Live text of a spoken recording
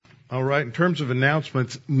All right, in terms of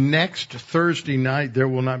announcements, next Thursday night there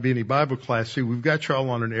will not be any Bible class. See, we've got y'all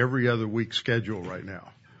on an every other week schedule right now.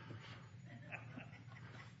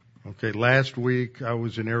 Okay, last week I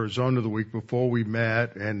was in Arizona, the week before we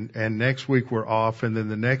met, and next week we're off, and then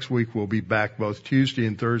the next week we'll be back both Tuesday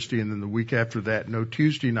and Thursday, and then the week after that, no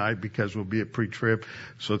Tuesday night because we'll be at pre-trib,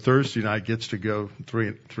 so Thursday night gets to go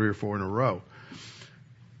three or four in a row.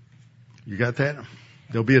 You got that?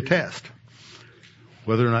 There'll be a test,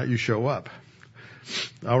 whether or not you show up.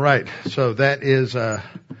 All right, so that's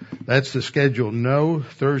the schedule. No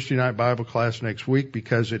Thursday night Bible class next week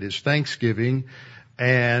because it is Thanksgiving.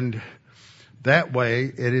 And that way,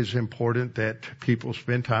 it is important that people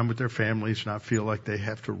spend time with their families, not feel like they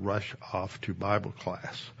have to rush off to Bible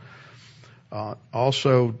class.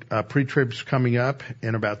 Also, pre-trib's coming up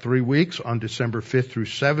in about 3 weeks on December 5th through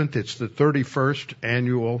 7th. It's the 31st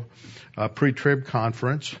annual pre-trib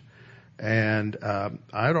conference. And I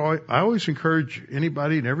always encourage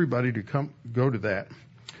anybody and everybody to go to that.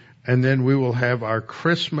 And then we will have our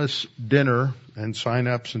Christmas dinner and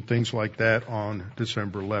sign-ups and things like that on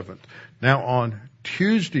December 11th. Now, on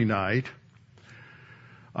Tuesday night,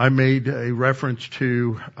 I made a reference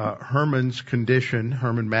to Herman's condition,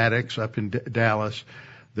 Herman Maddox up in Dallas.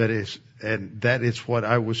 That is what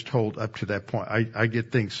I was told up to that point. I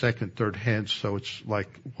get things second, third hand, so it's like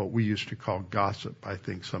what we used to call gossip. I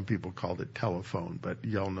think some people called it telephone, but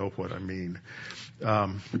y'all know what I mean.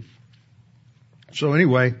 So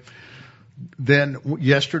anyway, then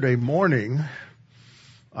yesterday morning,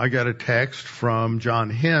 I got a text from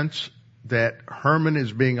John Hintz that Herman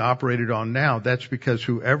is being operated on now. That's because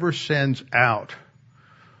whoever sends out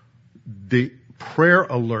the prayer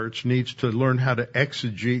alerts needs to learn how to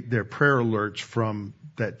exegete their prayer alerts from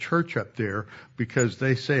that church up there, because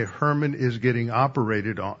they say Herman is getting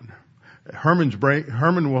operated on.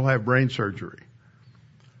 Herman will have brain surgery.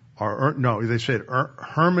 No, they said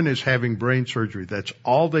Herman is having brain surgery. That's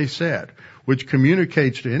all they said, which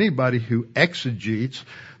communicates to anybody who exegetes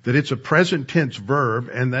that it's a present tense verb,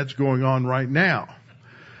 and that's going on right now.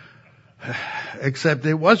 Except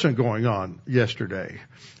it wasn't going on yesterday.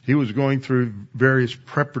 He was going through various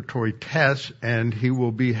preparatory tests, and he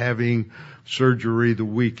will be having surgery the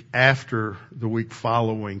week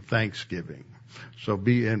following Thanksgiving. So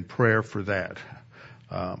be in prayer for that.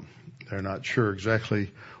 They're not sure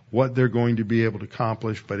exactly what they're going to be able to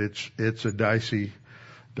accomplish, but it's a dicey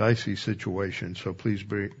situation. So please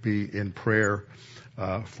be in prayer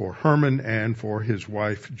for Herman and for his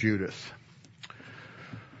wife Judith.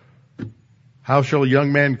 How shall a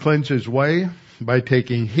young man cleanse his way? By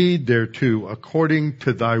taking heed thereto, according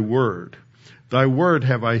to thy word. Thy word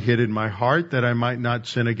have I hid in my heart, that I might not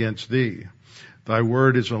sin against thee. Thy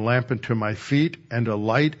word is a lamp unto my feet, and a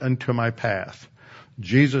light unto my path.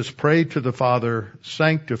 Jesus prayed to the Father,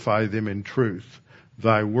 sanctify them in truth.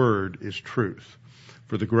 Thy word is truth.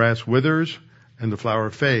 For the grass withers and the flower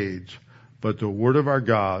fades, but the word of our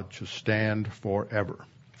God shall stand forever.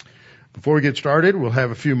 Before we get started, we'll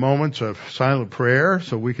have a few moments of silent prayer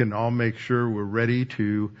so we can all make sure we're ready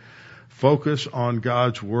to focus on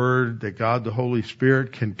God's word, that God the Holy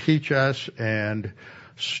Spirit can teach us and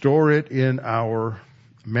store it in our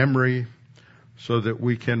memory so that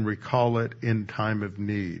we can recall it in time of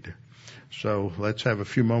need. So let's have a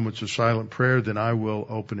few moments of silent prayer, then I will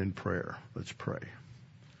open in prayer. Let's pray.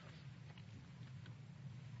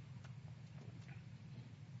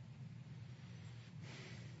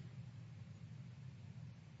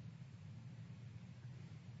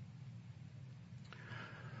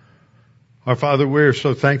 Our Father, we're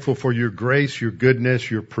so thankful for your grace, your goodness,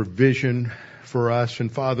 your provision for us.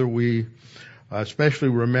 And Father, we especially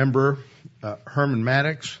remember Herman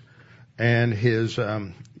Maddox and his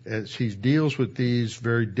as he deals with these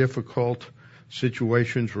very difficult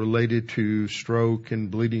situations related to stroke and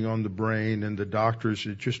bleeding on the brain and the doctors.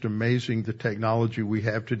 It's just amazing the technology we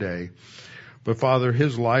have today. But Father,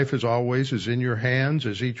 his life as always is in your hands.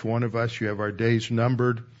 As each one of us, you have our days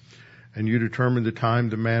numbered, and you determine the time,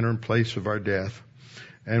 the manner, and place of our death.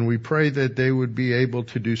 And we pray that they would be able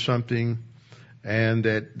to do something and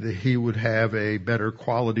that he would have a better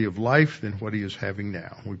quality of life than what he is having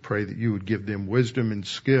now. We pray that you would give them wisdom and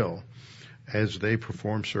skill as they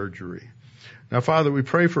perform surgery. Now, Father, we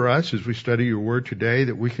pray for us as we study your word today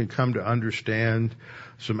that we can come to understand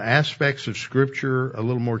some aspects of Scripture a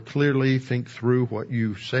little more clearly, think through what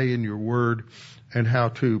you say in your word, and how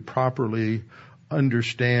to properly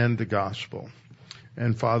understand the gospel.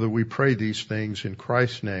 And Father, we pray these things in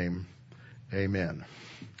Christ's name. Amen.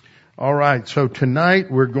 All right, so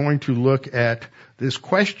tonight we're going to look at this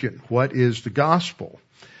question, what is the gospel?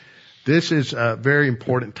 This is a very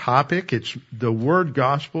important topic. The word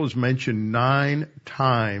gospel is mentioned 9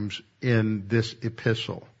 times in this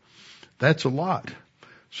epistle. That's a lot.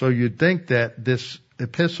 So you'd think that this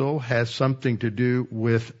epistle has something to do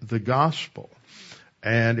with the gospel.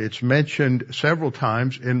 And it's mentioned several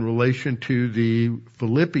times in relation to the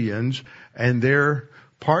Philippians and their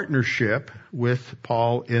partnership with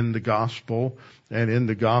Paul in the gospel and in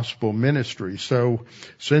the gospel ministry. So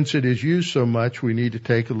since it is used so much, we need to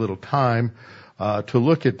take a little time to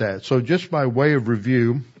look at that. So just by way of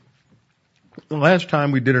review, the last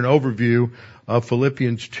time we did an overview of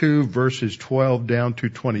Philippians 2 verses 12 down to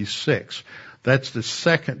 26. That's the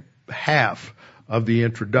second half of the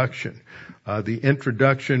introduction. The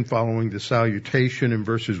introduction following the salutation in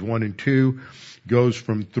verses 1 and 2 goes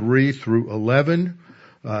from 3 through 11.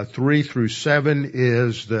 3 through 7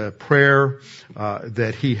 is the prayer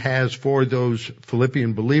that he has for those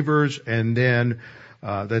Philippian believers, and then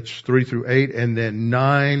that's 3 through 8, and then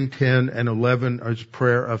 9, 10, and 11 is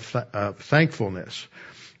prayer of thankfulness.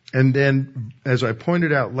 And then, as I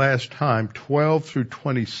pointed out last time, 12 through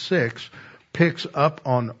 26 picks up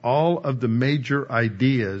on all of the major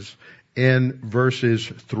ideas in verses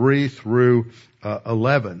 3 through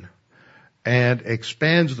 11 and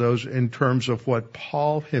expands those in terms of what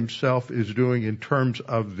Paul himself is doing in terms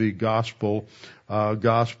of the gospel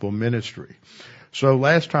ministry. So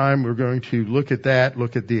last time we're going to look at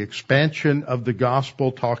the expansion of the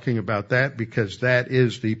gospel, talking about that because that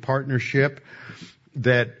is the partnership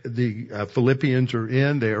that the Philippians are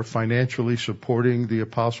in. They are financially supporting the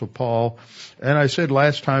Apostle Paul. And I said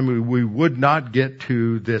last time we would not get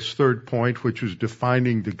to this third point, which was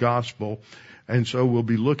defining the gospel. And so we'll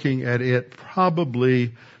be looking at it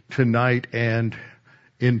probably tonight and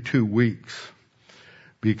in 2 weeks.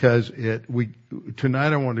 Because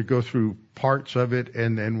tonight I want to go through parts of it,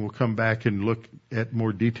 and then we'll come back and look at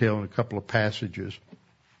more detail in a couple of passages.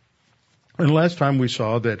 And last time we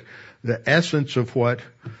saw that the essence of what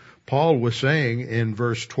Paul was saying in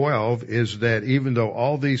verse 12 is that even though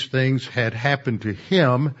all these things had happened to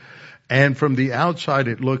him, and from the outside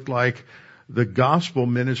it looked like the gospel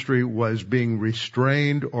ministry was being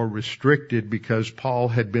restrained or restricted because Paul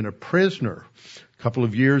had been a prisoner a couple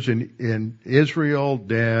of years in Israel,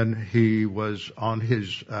 then he was on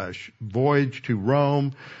his voyage to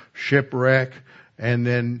Rome, shipwreck, and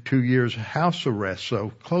then 2 years house arrest.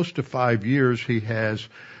 So close to 5 years he has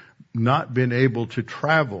not been able to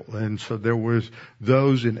travel. And so there was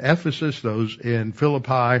those in Ephesus, those in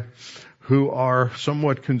Philippi, who are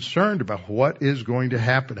somewhat concerned about what is going to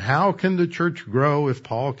happen. How can the church grow if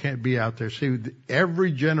Paul can't be out there? See,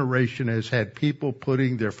 every generation has had people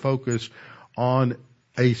putting their focus on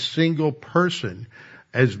a single person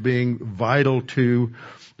as being vital to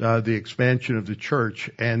the expansion of the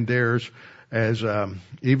church. And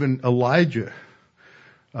even Elijah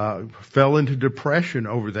fell into depression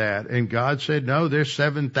over that. And God said, no, there's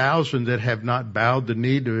 7,000 that have not bowed the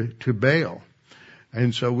knee to Baal.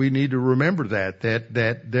 And so we need to remember that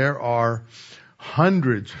there are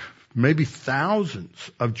hundreds, maybe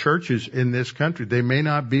thousands of churches in this country. They're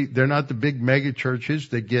not the big mega churches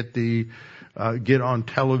that get on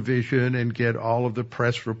television and get all of the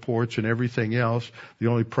press reports and everything else. The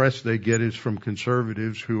only press they get is from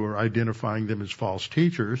conservatives who are identifying them as false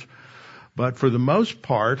teachers. But for the most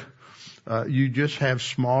part, you just have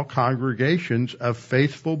small congregations of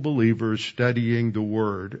faithful believers studying the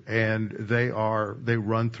Word, and they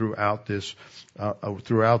run throughout this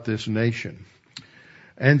nation.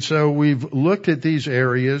 And so we've looked at these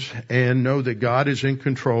areas and know that God is in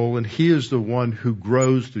control, and He is the one who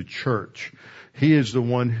grows the church. He is the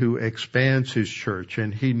one who expands His church,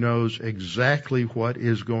 and He knows exactly what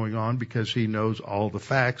is going on because He knows all the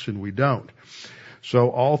facts and we don't.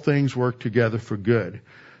 So all things work together for good.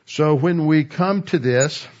 So when we come to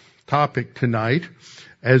this topic tonight,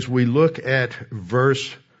 as we look at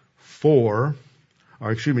verse 5,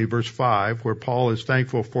 where Paul is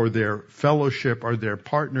thankful for their fellowship or their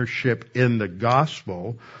partnership in the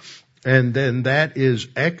gospel, and then that is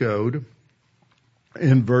echoed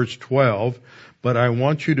in verse 12. But I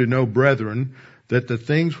want you to know, brethren, that the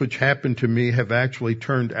things which happened to me have actually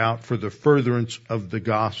turned out for the furtherance of the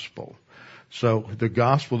gospel. So the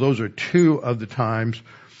gospel, those are 2 of the times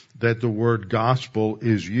that the word gospel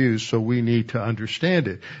is used, so we need to understand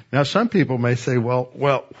it. Now, some people may say, well,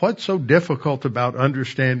 what's so difficult about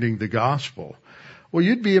understanding the gospel? Well,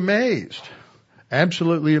 you'd be amazed,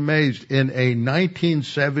 absolutely amazed. In a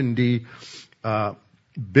 1970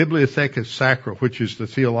 Bibliotheca Sacra, which is the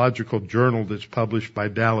theological journal that's published by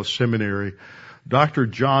Dallas Seminary, Dr.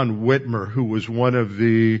 John Whitmer, who was one of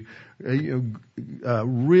the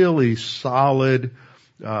really solid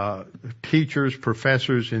teachers,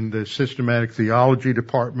 professors in the systematic theology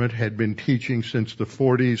department, had been teaching since the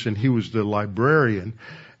 40s, and he was the librarian,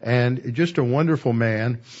 and just a wonderful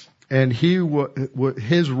man. And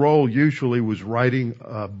his role usually was writing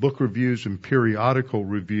book reviews and periodical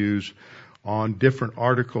reviews on different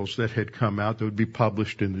articles that had come out that would be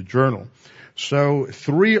published in the journal. So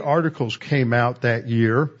 3 articles came out that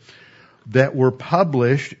year that were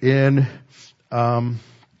published in, I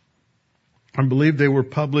believe they were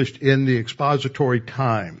published in the Expository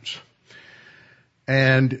Times.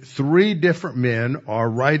 And 3 different men are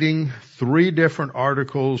writing 3 different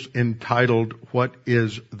articles entitled, "What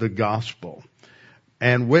is the Gospel?"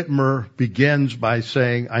 And Whitmer begins by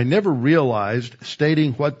saying, "I never realized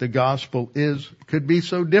stating what the gospel is could be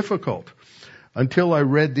so difficult until I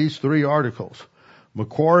read these 3 articles.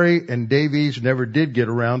 Macquarie and Davies never did get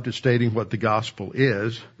around to stating what the gospel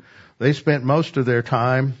is. They spent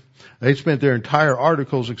their entire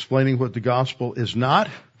articles explaining what the gospel is not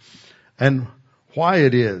and why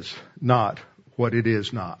it is not what it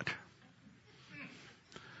is not."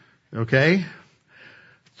 Okay?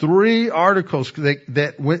 3 articles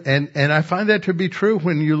and I find that to be true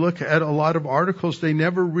when you look at a lot of articles, they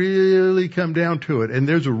never really come down to it. And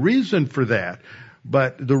there's a reason for that.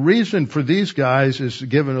 But the reason for these guys is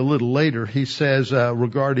given a little later. He says,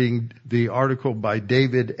 regarding the article by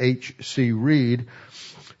David H.C. Reed,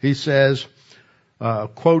 he says,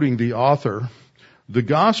 quoting the author, "The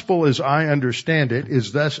gospel, as I understand it,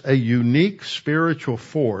 is thus a unique spiritual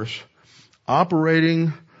force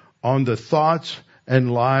operating on the thoughts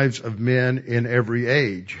and lives of men in every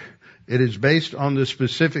age. It is based on the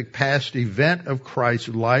specific past event of Christ's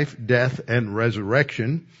life, death, and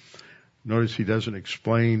resurrection." Notice he doesn't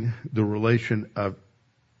explain the relation of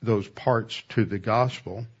those parts to the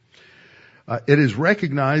gospel. "It is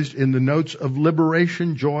recognized in the notes of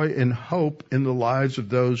liberation, joy, and hope in the lives of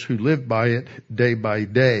those who live by it day by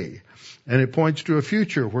day. And it points to a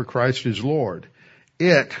future where Christ is Lord.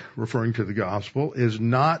 It," referring to the gospel, "is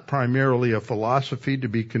not primarily a philosophy to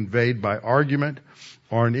be conveyed by argument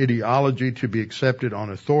or an ideology to be accepted on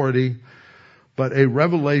authority, but a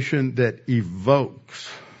revelation that evokes,"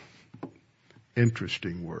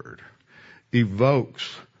 interesting word, "evokes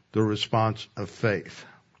the response of faith."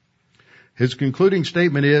 His concluding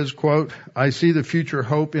statement is, quote, "I see the future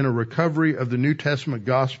hope in a recovery of the New Testament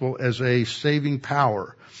gospel as a saving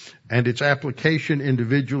power and its application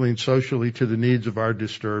individually and socially to the needs of our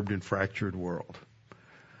disturbed and fractured world."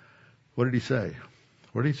 What did he say?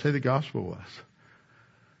 What did he say the gospel was?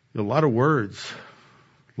 A lot of words,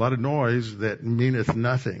 a lot of noise that meaneth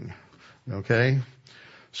nothing. Okay?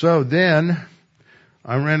 So then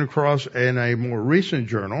I ran across in a more recent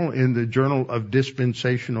journal, in the Journal of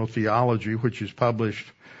Dispensational Theology, which is published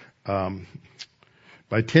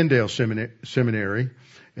by Tyndale Seminary,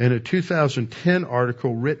 in a 2010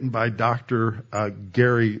 article written by Dr.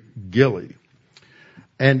 Gary Gilley.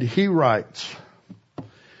 And he writes,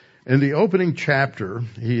 in the opening chapter,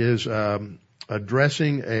 he is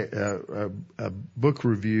addressing a book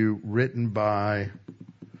review written by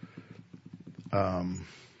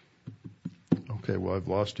I've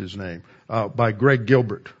lost his name. By Greg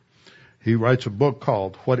Gilbert. He writes a book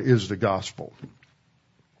called "What is the Gospel?"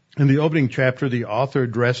 In the opening chapter, the author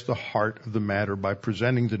addressed the heart of the matter by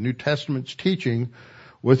presenting the New Testament's teaching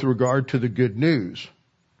with regard to the good news.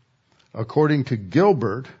 According to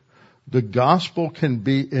Gilbert, the gospel can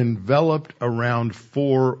be enveloped around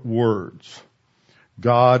 4 words: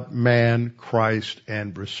 God, man, Christ,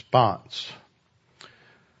 and response.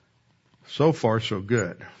 So far, so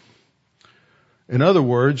good. In other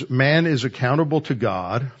words, man is accountable to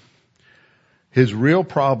God. His real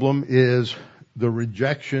problem is the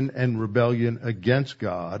rejection and rebellion against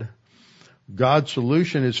God. God's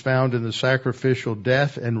solution is found in the sacrificial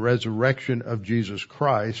death and resurrection of Jesus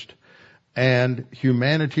Christ, and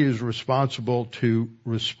humanity is responsible to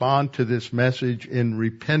respond to this message in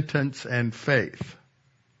repentance and faith.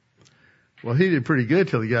 Well, he did pretty good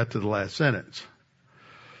till he got to the last sentence.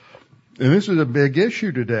 And this is a big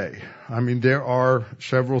issue today. I mean, there are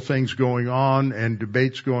several things going on and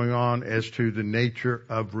debates going on as to the nature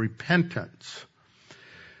of repentance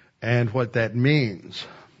and what that means.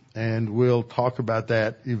 And we'll talk about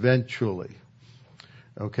that eventually.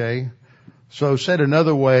 Okay? So said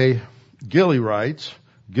another way, Gilley writes,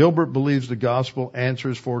 Gilbert believes the gospel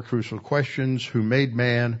answers 4 crucial questions: who made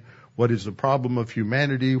man? What is the problem of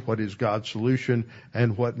humanity? What is God's solution?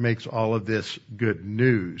 And what makes all of this good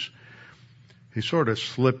news? He sort of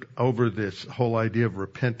slipped over this whole idea of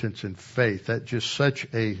repentance and faith. That's just such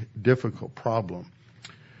a difficult problem.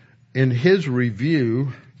 In his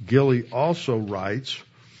review, Gilley also writes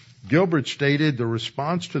Gilbert stated the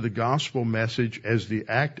response to the gospel message as the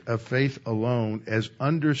act of faith alone, as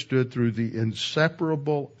understood through the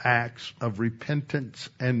inseparable acts of repentance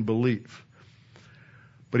and belief.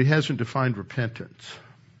 But he hasn't defined repentance.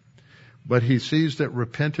 But he sees that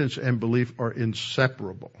repentance and belief are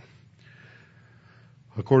inseparable.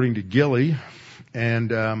 According to Gilly,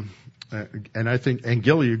 and I think, and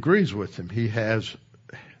Gilly agrees with him. He has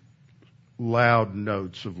loud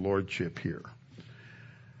notes of lordship here.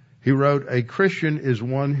 He wrote, a Christian is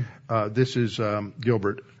one, this is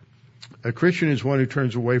Gilbert, a Christian is one who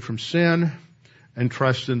turns away from sin and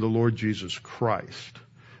trusts in the Lord Jesus Christ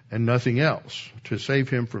and nothing else to save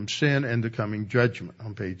him from sin and the coming judgment,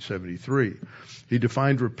 on page 73. He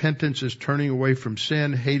defined repentance as turning away from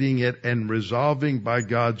sin, hating it, and resolving by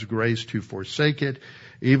God's grace to forsake it,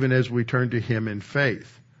 even as we turn to him in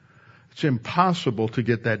faith. It's impossible to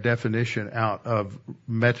get that definition out of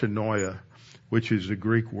metanoia, which is the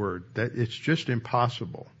Greek word. That it's just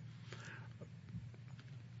impossible.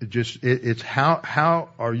 It's how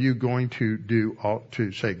are you going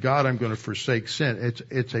to say, God, I'm going to forsake sin?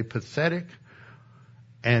 It's a pathetic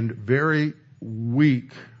and very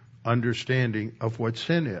weak understanding of what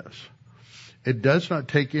sin is. It does not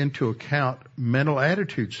take into account mental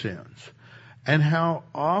attitude sins and how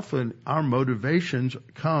often our motivations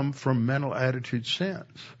come from mental attitude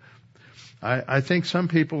sins. I think some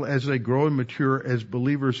people, as they grow and mature as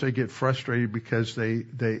believers, they get frustrated because they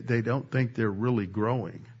don't think they're really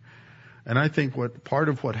growing. And I think part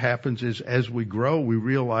of what happens is as we grow, we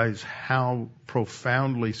realize how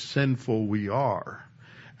profoundly sinful we are.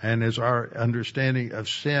 And as our understanding of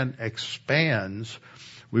sin expands,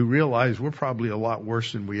 we realize we're probably a lot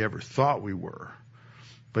worse than we ever thought we were.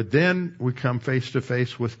 But then we come face to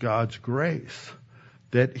face with God's grace,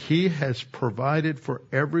 that he has provided for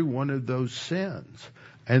every one of those sins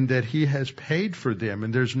and that he has paid for them.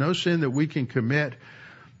 And there's no sin that we can commit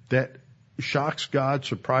that shocks God,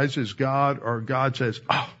 surprises God, or God says,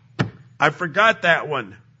 oh, I forgot that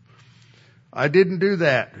one. I didn't do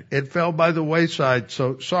that. It fell by the wayside,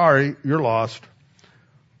 so sorry, you're lost.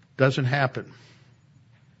 Doesn't happen.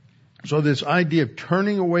 So this idea of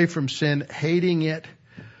turning away from sin, hating it,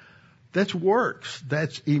 that's works.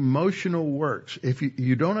 That's emotional works. If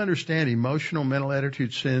you don't understand emotional mental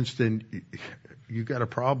attitude sins, then you've got a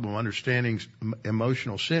problem understanding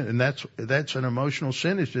emotional sin. And that's an emotional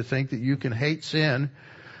sin, is to think that you can hate sin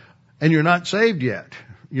and you're not saved yet.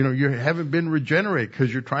 You know, you haven't been regenerated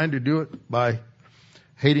because you're trying to do it by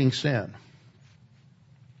hating sin.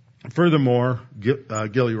 Furthermore,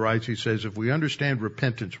 Gilly writes, he says, if we understand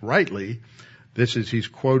repentance rightly, he's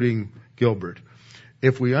quoting Gilbert,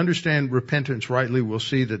 if we understand repentance rightly, we'll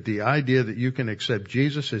see that the idea that you can accept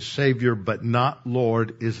Jesus as Savior but not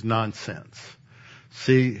Lord is nonsense.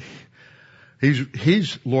 See,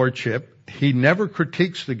 he's lordship. He never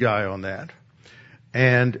critiques the guy on that.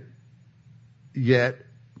 And yet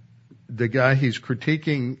the guy he's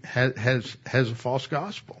critiquing has a false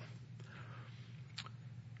gospel.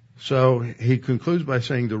 So he concludes by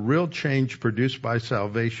saying the real change produced by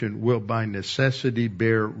salvation will by necessity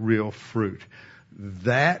bear real fruit.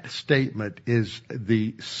 That statement is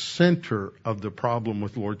the center of the problem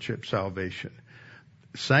with lordship salvation.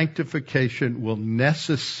 Sanctification will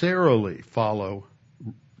necessarily follow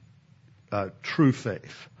true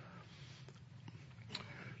faith.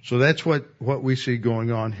 So that's what we see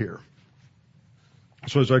going on here.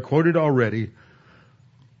 So as I quoted already,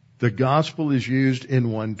 the gospel is used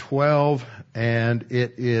in 112, and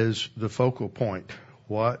it is the focal point.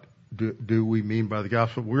 What do we mean by the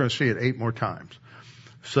gospel? We're going to see it 8 more times.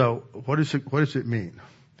 So what does it mean?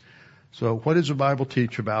 So what does the Bible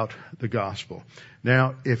teach about the gospel?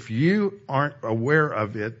 Now, if you aren't aware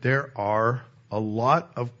of it, there are a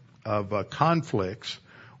lot of conflicts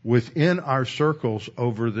within our circles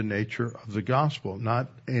over the nature of the gospel. Not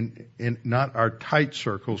not our tight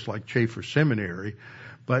circles like Chafer Seminary,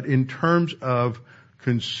 but in terms of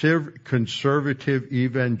conservative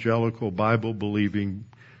evangelical Bible believing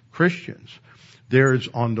Christians. There's,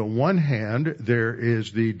 on the one hand, there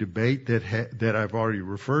is the debate that I've already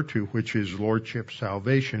referred to, which is lordship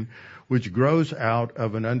salvation, which grows out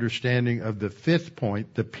of an understanding of the 5th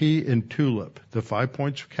point, the P in TULIP, the 5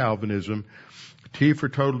 points of Calvinism, T for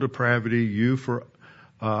total depravity, U for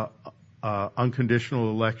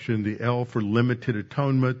unconditional election, the L for limited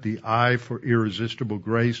atonement, the I for irresistible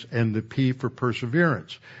grace, and the P for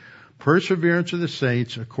perseverance. Perseverance of the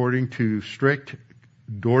saints, according to strict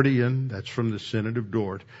Dortian, that's from the Synod of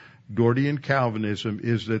Dort, Dortian Calvinism,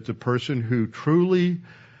 is that the person who truly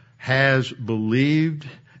has believed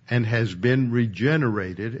and has been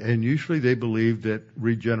regenerated, and usually they believe that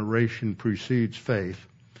regeneration precedes faith,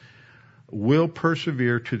 will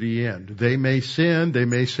persevere to the end. They may sin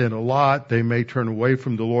a lot, they may turn away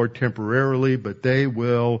from the Lord temporarily, but they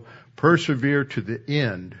will persevere to the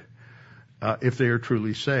end if they are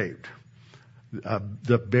truly saved.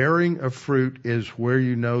 The bearing of fruit is where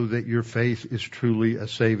you know that your faith is truly a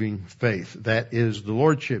saving faith. That is the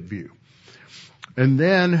Lordship view. And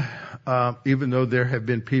then, even though there have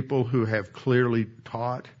been people who have clearly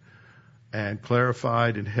taught and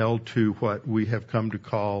clarified and held to what we have come to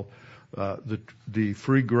call the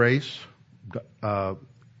free grace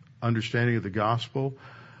understanding of the gospel,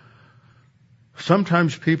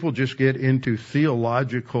 sometimes people just get into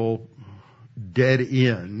theological dead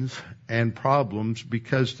ends and problems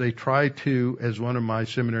because they try to, as one of my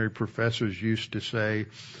seminary professors used to say,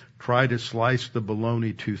 try to slice the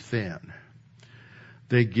bologna too thin.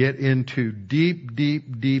 They get into deep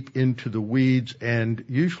into the weeds, and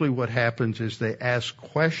usually what happens is they ask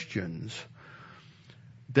questions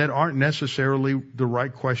that aren't necessarily the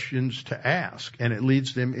right questions to ask, and it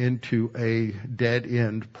leads them into a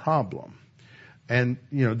dead-end problem. And,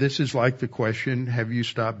 this is like the question, have you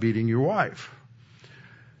stopped beating your wife?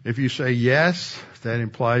 If you say yes, that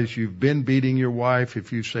implies you've been beating your wife.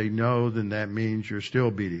 If you say no, then that means you're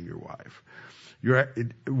still beating your wife.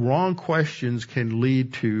 Wrong questions can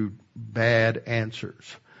lead to bad answers.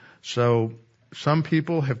 So some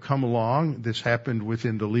people have come along. This happened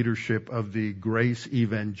within the leadership of the Grace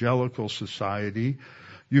Evangelical Society.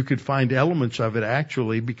 You could find elements of it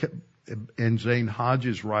actually in Zane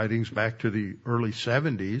Hodges' writings back to the early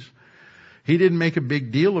 70s. He didn't make a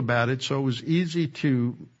big deal about it, so it was easy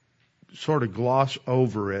to sort of gloss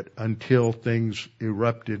over it until things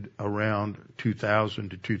erupted around 2000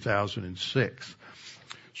 to 2006.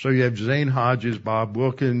 So you have Zane Hodges, Bob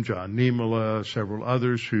Wilkin, John Niemela, several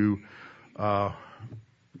others who are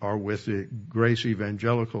with the Grace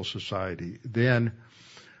Evangelical Society. Then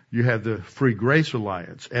you have the Free Grace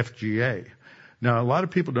Alliance, FGA. Now, a lot of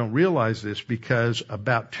people don't realize this because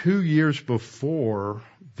about 2 years before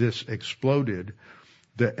this exploded,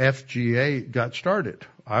 the FGA got started.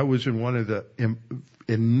 I was in one of the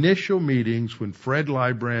initial meetings when Fred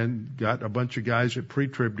Lybrand got a bunch of guys at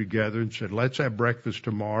Pre-Trib together and said, let's have breakfast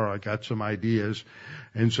tomorrow. I got some ideas.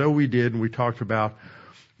 And so we did, and we talked about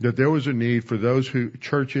that there was a need for those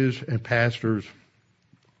churches and pastors,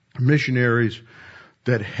 missionaries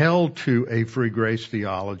that held to a free grace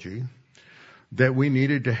theology, that we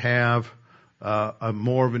needed to have a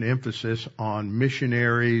more of an emphasis on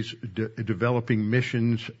missionaries, developing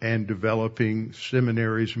missions and developing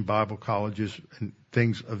seminaries and Bible colleges and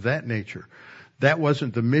things of that nature. That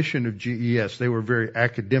wasn't the mission of GES. They were very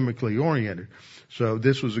academically oriented. So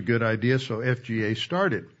this was a good idea, so FGA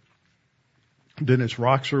started. Dennis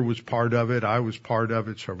Roxer was part of it. I was part of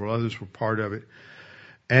it. Several others were part of it.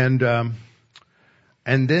 And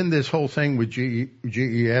then this whole thing with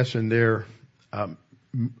GES and their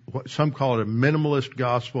what some call it a minimalist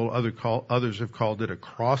gospel, others have called it a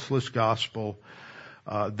crossless gospel.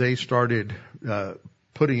 They started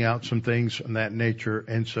putting out some things in that nature,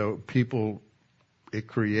 and so it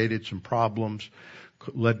created some problems,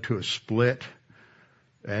 led to a split.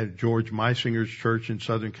 At George Meisinger's church in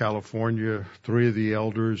Southern California, 3 of the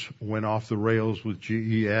elders went off the rails with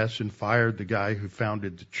GES and fired the guy who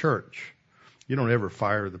founded the church. You don't ever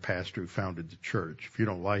fire the pastor who founded the church. If you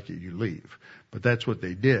don't like it, you leave. But that's what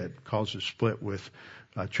they did, caused a split with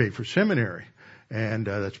Chafer Seminary. And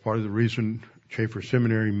that's part of the reason Chafer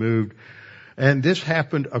Seminary moved. And this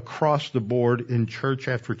happened across the board in church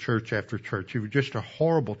after church after church. It was just a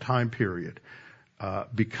horrible time period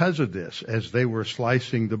because of this, as they were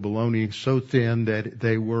slicing the bologna so thin that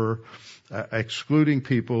they were excluding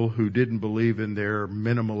people who didn't believe in their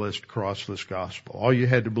minimalist, crossless gospel. All you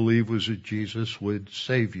had to believe was that Jesus would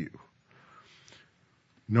save you.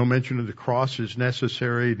 No mention of the cross is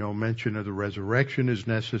necessary. No mention of the resurrection is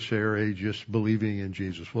necessary. Just believing in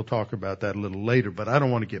Jesus. We'll talk about that a little later, but I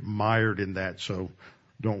don't want to get mired in that, so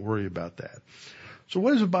don't worry about that. So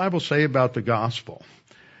what does the Bible say about the gospel?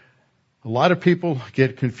 A lot of people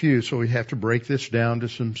get confused, so we have to break this down to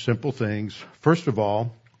some simple things. First of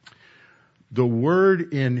all, the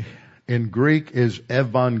word in Greek is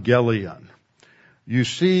evangelion. You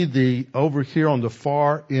see over here on the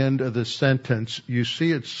far end of the sentence, you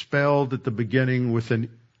see it spelled at the beginning with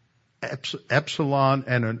an epsilon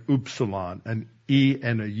and an upsilon, an E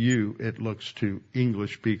and a U, it looks to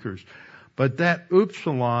English speakers. But that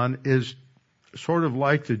upsilon is sort of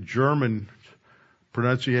like the German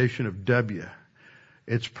pronunciation of W.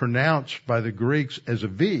 It's pronounced by the Greeks as a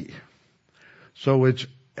V. So it's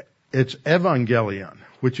evangelion,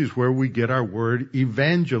 which is where we get our word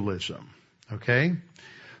evangelism. Okay?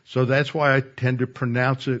 So that's why I tend to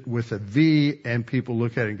pronounce it with a V, and people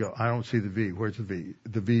look at it and go, I don't see the V. Where's the V?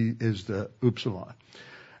 The V is the upsilon.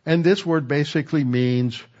 And this word basically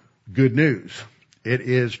means good news. It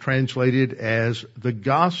is translated as the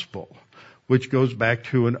gospel, which goes back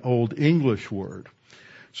to an Old English word.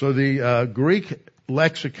 So the Greek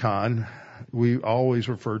lexicon, we always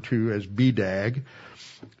refer to as BDAG,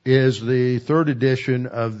 is the third edition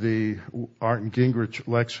of the Art and Gingrich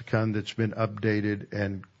lexicon that's been updated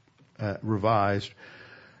and revised,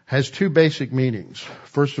 has two basic meanings.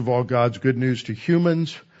 First of all, God's good news to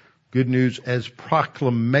humans, good news as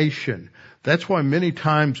proclamation. That's why many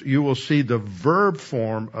times you will see the verb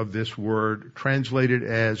form of this word translated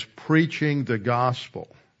as preaching the gospel.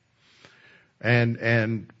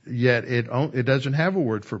 And yet it doesn't have a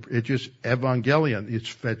word for it, just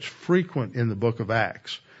evangelion. That's frequent in the book of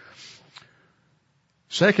Acts.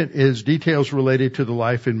 Second is details related to the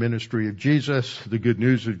life and ministry of Jesus, the good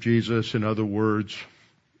news of Jesus, in other words,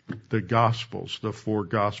 the Gospels, the four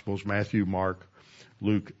Gospels, Matthew, Mark,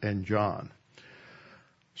 Luke, and John.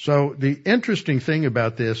 So the interesting thing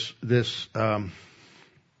about this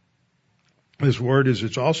word is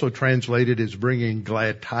it's also translated as bringing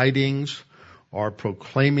glad tidings, or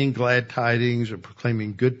proclaiming glad tidings, or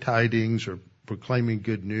proclaiming good tidings, or proclaiming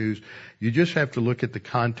good news. You just have to look at the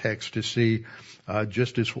context to see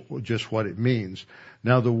just what it means.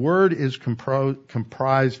 Now the word is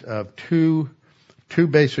comprised of two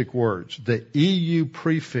basic words. The EU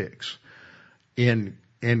prefix in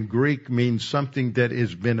Greek means something that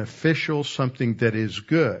is beneficial, something that is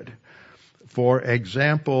good. For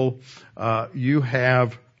example, you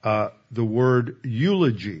have the word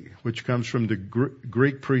eulogy, which comes from the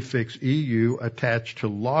Greek prefix EU attached to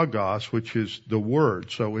logos, which is the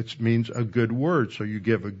word. So it means a good word. So you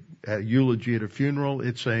give a eulogy at a funeral,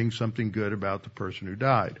 it's saying something good about the person who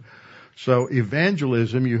died. So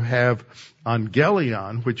evangelism, you have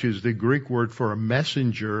angelion, which is the Greek word for a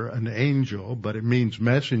messenger, an angel, but it means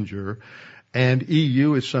messenger. And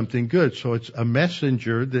EU is something good. So it's a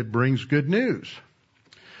messenger that brings good news.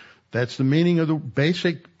 That's the meaning of the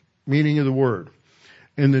basic meaning of the word.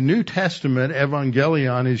 In the New Testament,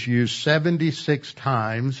 evangelion is used 76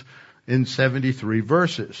 times in 73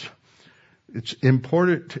 verses. It's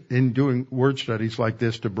important in doing word studies like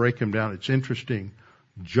this to break them down. It's interesting.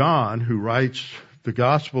 John, who writes the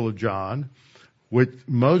Gospel of John, with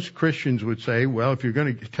most Christians would say, well, if you're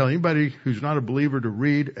going to tell anybody who's not a believer to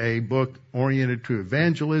read a book oriented to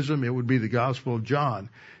evangelism, it would be the Gospel of John.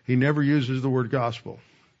 He never uses the word gospel.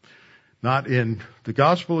 Not in the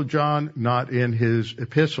Gospel of John, not in his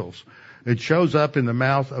epistles. It shows up in the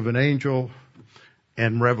mouth of an angel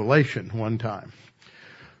and Revelation one time.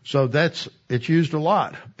 So it's used a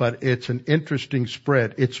lot, but it's an interesting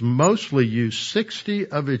spread. It's mostly used, 60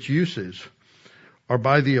 of its uses are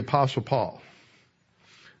by the Apostle Paul.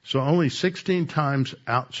 So only 16 times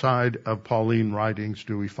outside of Pauline writings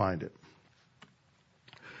do we find it.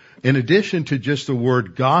 In addition to just the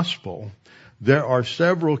word gospel, there are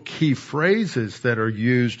several key phrases that are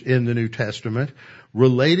used in the New Testament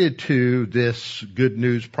related to this good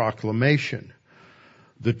news proclamation.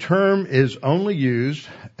 The term is only used,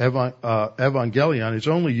 evangelion is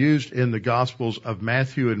only used in the Gospels of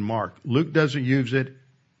Matthew and Mark. Luke doesn't use it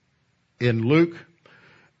in Luke,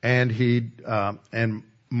 and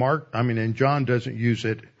John doesn't use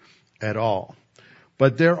it at all.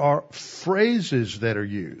 But there are phrases that are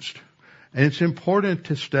used. And it's important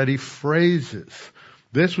to study phrases.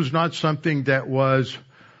 This was not something that was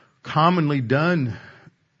commonly done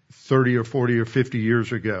 30 or 40 or 50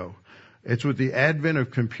 years ago. It's with the advent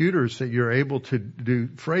of computers that you're able to do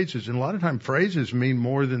phrases. And a lot of times phrases mean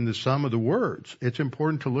more than the sum of the words. It's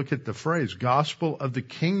important to look at the phrase. Gospel of the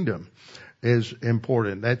kingdom is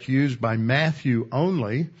important. That's used by Matthew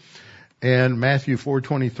only. And Matthew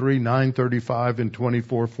 4:23, 9:35, and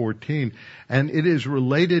 24:14. And it is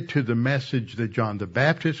related to the message that John the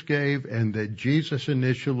Baptist gave and that Jesus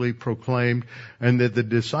initially proclaimed and that the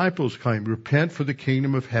disciples claimed. Repent, for the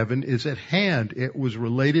kingdom of heaven is at hand. It was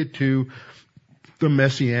related to the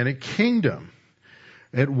Messianic kingdom.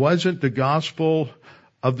 It wasn't the gospel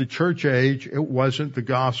of the church age. It wasn't the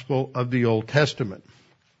gospel of the Old Testament.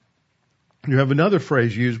 You have another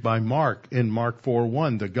phrase used by Mark in Mark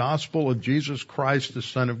 4:1, the gospel of Jesus Christ, the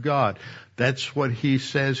Son of God. That's what he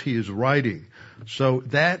says he is writing. So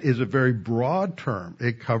that is a very broad term.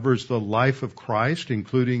 It covers the life of Christ,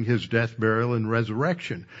 including his death, burial, and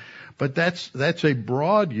resurrection. But that's a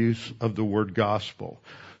broad use of the word gospel.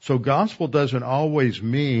 So gospel doesn't always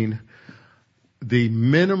mean the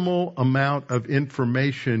minimal amount of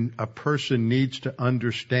information a person needs to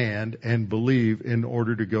understand and believe in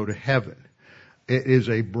order to go to heaven. it is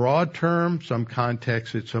a broad term. Some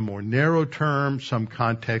contexts it's a more narrow term. Some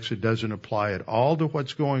contexts it doesn't apply at all to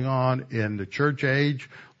what's going on in the church age,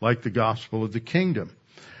 like the gospel of the kingdom.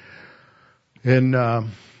 And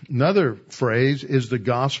another phrase is the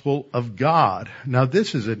gospel of God. Now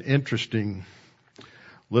this is an interesting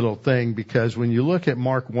little thing, because when you look at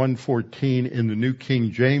Mark 1:14 in the New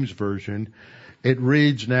King James Version, it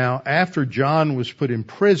reads, "Now after John was put in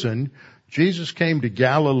prison, Jesus came to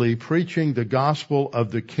Galilee preaching the gospel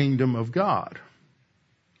of the kingdom of God."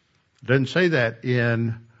 It doesn't say that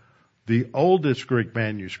in the oldest Greek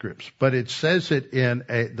manuscripts, but it says it in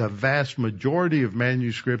the vast majority of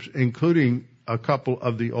manuscripts, including a couple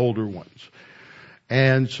of the older ones.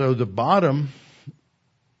 And so the bottom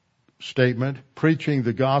statement, preaching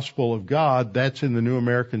the gospel of God, that's in the New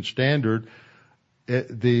American Standard.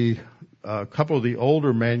 The couple of the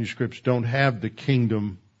older manuscripts don't have the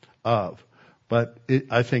kingdom of, but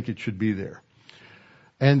I think it should be there.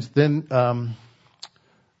 And then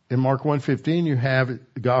in Mark 1:15 you have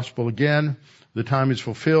the gospel again. The time is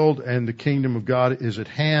fulfilled and the kingdom of God is at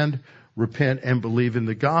hand. Repent and believe in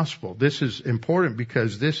the gospel. This is important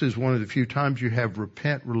because this is one of the few times you have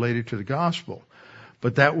repent related to the gospel.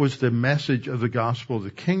 But that was the message of the gospel of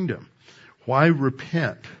the kingdom. Why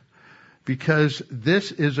repent? Because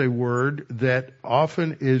this is a word that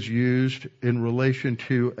often is used in relation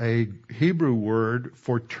to a Hebrew word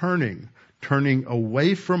for turning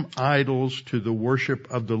away from idols to the worship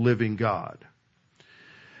of the living God.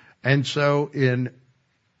 And so in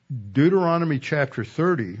Deuteronomy chapter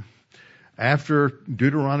 30, after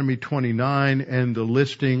Deuteronomy 29 and the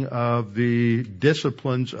listing of the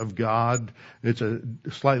disciplines of God, it's a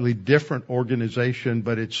slightly different organization,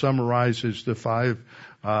 but it summarizes the 5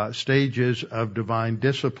 stages of divine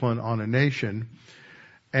discipline on a nation.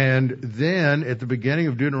 And then at the beginning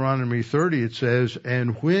of Deuteronomy 30 it says,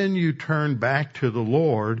 "And when you turn back to the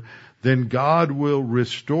Lord, then God will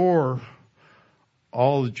restore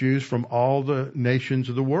all the Jews from all the nations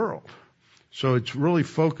of the world." So it's really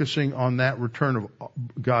focusing on that return of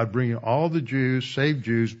God bringing all the Jews, saved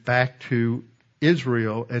Jews, back to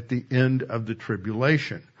Israel at the end of the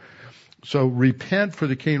tribulation. So repent, for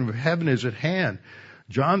the kingdom of heaven is at hand.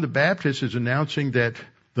 John the Baptist is announcing that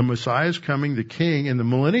the Messiah is coming, the King, and the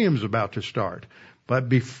millennium is about to start. But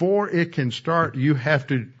before it can start, you have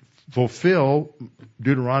to fulfill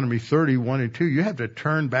Deuteronomy 30:1 and 2. You have to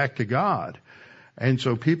turn back to God. And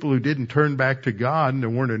so people who didn't turn back to God, and there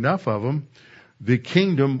weren't enough of them, the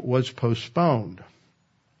kingdom was postponed.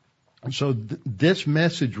 And so this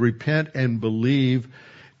message, repent and believe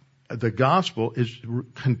the gospel, is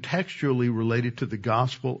contextually related to the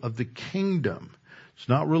gospel of the kingdom. It's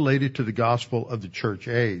not related to the gospel of the church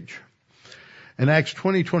age. In Acts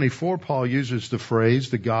 20:24, Paul uses the phrase,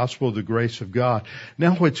 the gospel of the grace of God.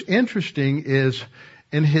 Now what's interesting is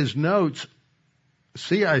in his notes,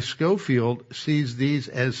 C.I. Scofield sees these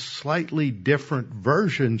as slightly different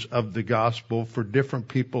versions of the gospel for different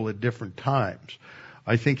people at different times.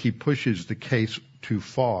 I think he pushes the case too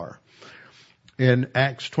far. In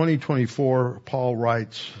Acts 20:24,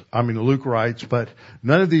 Luke writes, "But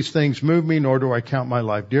none of these things move me, nor do I count my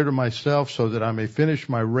life dear to myself, so that I may finish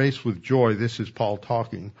my race with joy." This is Paul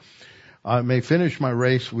talking. "I may finish my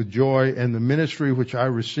race with joy and the ministry which I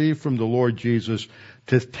received from the Lord Jesus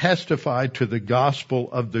to testify to the gospel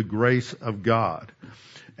of the grace of God."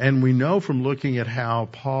 And we know from looking at how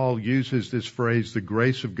Paul uses this phrase, the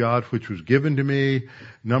grace of God, which was given to me, a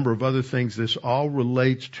number of other things, this all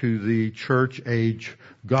relates to the church age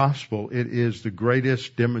gospel. It is the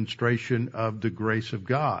greatest demonstration of the grace of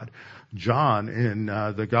God. John, in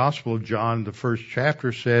the Gospel of John, the first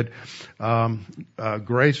chapter said,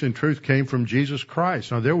 grace and truth came from Jesus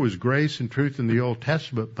Christ. Now, there was grace and truth in the Old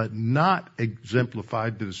Testament, but not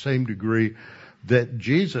exemplified to the same degree that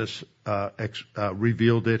Jesus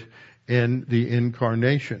revealed it in the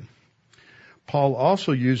incarnation. Paul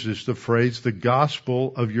also uses the phrase, the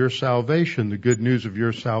gospel of your salvation, the good news of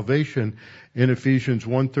your salvation, in Ephesians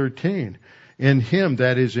 1:13. "In him,"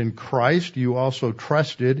 that is in Christ, "you also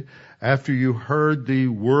trusted after you heard the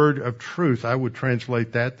word of truth." I would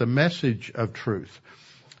translate that, the message of truth,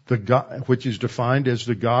 which is defined as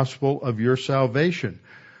the gospel of your salvation.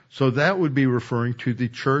 So that would be referring to the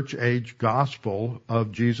church age gospel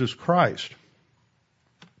of Jesus Christ.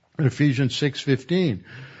 In Ephesians 6:15,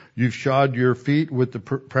 "You've shod your feet with the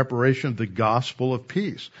preparation of the gospel of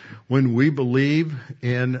peace." When we believe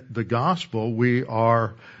in the gospel, we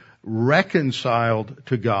are reconciled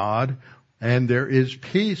to God, and there is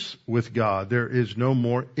peace with God. There is no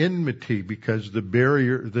more enmity because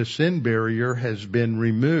the sin barrier has been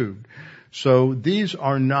removed. So these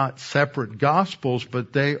are not separate gospels,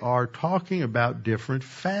 but they are talking about different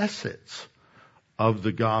facets of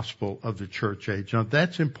the gospel of the church age. Now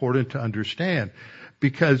that's important to understand,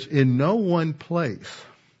 because in no one place,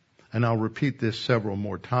 and I'll repeat this several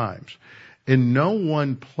more times, in no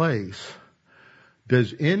one place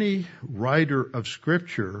does any writer of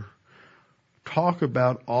Scripture talk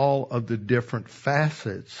about all of the different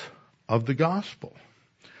facets of the gospel.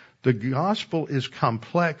 The gospel is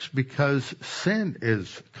complex because sin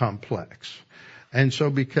is complex. And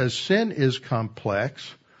so because sin is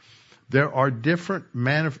complex, there are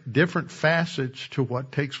different facets to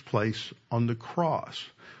what takes place on the cross.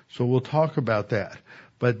 So we'll talk about that.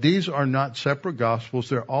 But these are not separate gospels.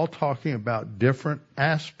 They're all talking about different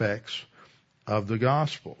aspects of the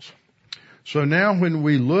gospels. So now when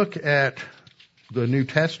we look at the New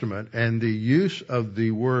Testament and the use of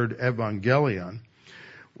the word evangelion,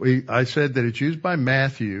 I said that it's used by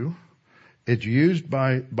Matthew, it's used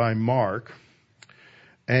by Mark,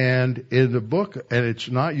 and in the book, and it's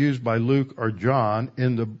not used by Luke or John.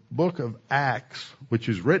 In the book of Acts, which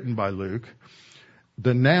is written by Luke,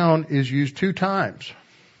 the noun is used 2 times.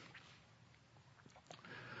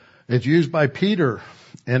 It's used by Peter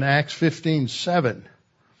in Acts 15:7.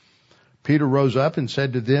 Peter rose up and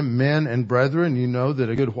said to them, "Men and brethren, you know that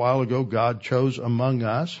a good while ago God chose among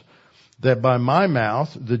us that by my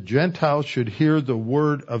mouth the Gentiles should hear the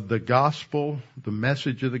word of the gospel," the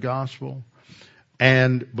message of the gospel,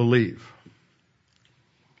 "and believe."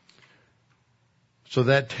 So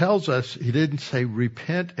that tells us he didn't say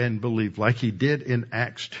repent and believe like he did in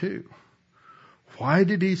Acts 2. Why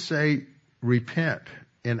did he say repent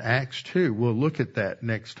in Acts 2? We'll look at that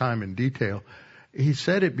next time in detail. He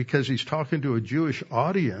said it because he's talking to a Jewish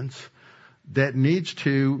audience that needs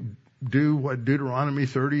to do what Deuteronomy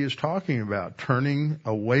 30 is talking about, turning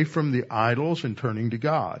away from the idols and turning to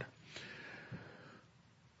God.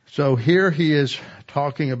 So here he is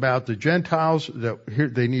talking about the Gentiles, that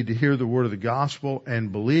they need to hear the word of the gospel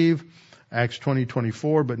and believe. Acts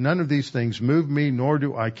 20:24, "But none of these things move me, nor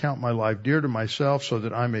do I count my life dear to myself, so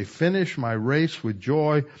that I may finish my race with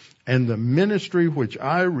joy and the ministry which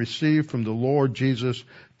I received from the Lord Jesus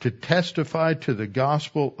to testify to the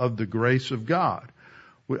gospel of the grace of God."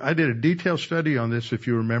 I did a detailed study on this, if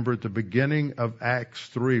you remember, at the beginning of Acts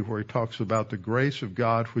 3, where he talks about the grace of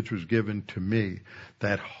God which was given to me.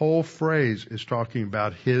 That whole phrase is talking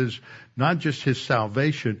about not just his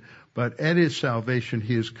salvation, but at his salvation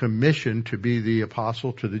he is commissioned to be the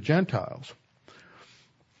apostle to the Gentiles.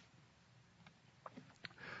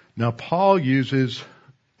 Now Paul uses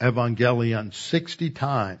evangelion 60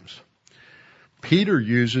 times. Peter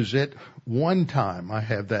uses it 1 time. I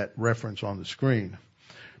have that reference on the screen.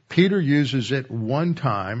 Peter uses it 1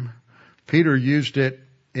 time. Peter used it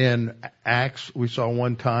in Acts, we saw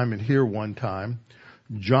 1 time, and here 1 time.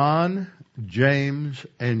 John, James,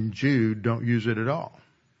 and Jude don't use it at all.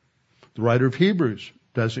 The writer of Hebrews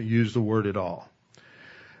doesn't use the word at all,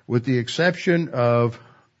 with the exception of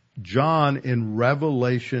John in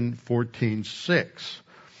Revelation 14:6.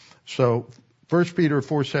 So 1 Peter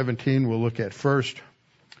 4:17 we'll look at first.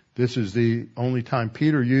 This is the only time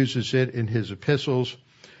Peter uses it in his epistles.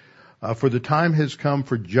 "For the time has come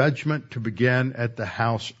for judgment to begin at the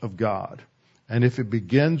house of God. And if it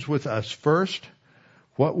begins with us first,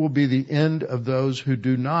 what will be the end of those who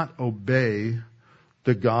do not obey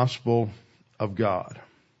the gospel of God?"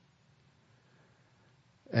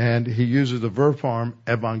 And he uses the verb form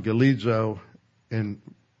evangelizo in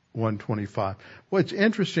 125. What's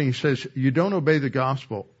interesting, he says, you don't obey the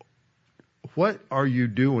gospel. What are you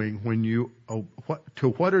doing when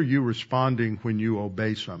what are you responding when you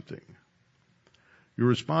obey something? You're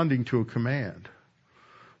responding to a command.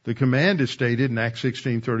 The command is stated in Acts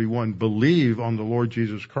 16:31, believe on the Lord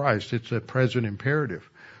Jesus Christ. It's a present imperative.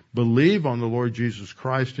 Believe on the Lord Jesus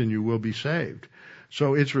Christ and you will be saved.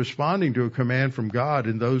 So it's responding to a command from God,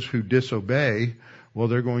 and those who disobey, well,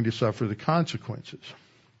 they're going to suffer the consequences.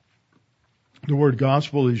 The word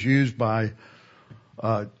gospel is used by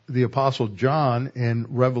the Apostle John in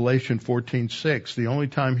Revelation 14:6. The only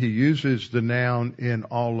time he uses the noun in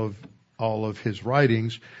all of his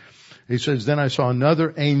writings. He says, "Then I saw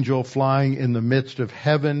another angel flying in the midst of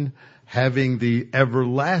heaven, having the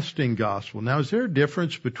everlasting gospel." Now, is there a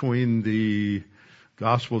difference between the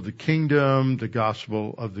gospel of the kingdom, the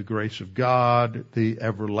gospel of the grace of God, the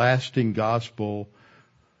everlasting gospel?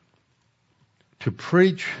 To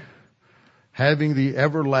preach, having the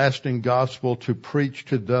everlasting gospel to preach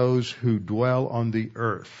to those who dwell on the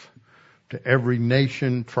earth, to every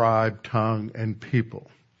nation, tribe, tongue, and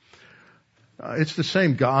people. It's the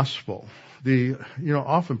same gospel.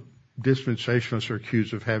 Often dispensationalists are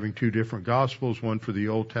accused of having two different gospels, one for the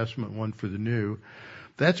Old Testament, one for the New.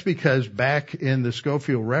 That's because back in the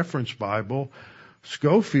Scofield Reference Bible,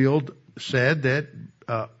 Scofield said that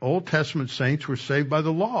Old Testament saints were saved by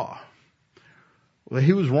the law. Well,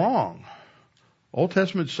 he was wrong. Old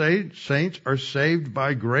Testament saints are saved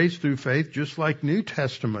by grace through faith, just like New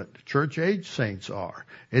Testament church age saints are.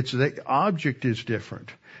 The object is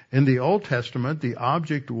different. In the Old Testament, the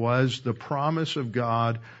object was the promise of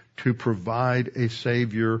God to provide a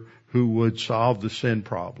Savior who would solve the sin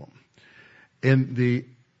problem. In the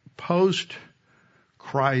post-Christ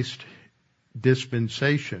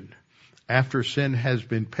dispensation, after sin has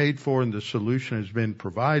been paid for and the solution has been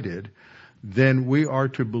provided, then we are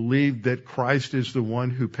to believe that Christ is the one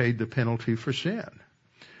who paid the penalty for sin,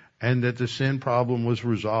 and that the sin problem was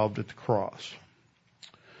resolved at the cross.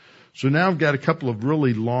 So now I've got a couple of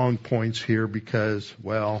really long points here because,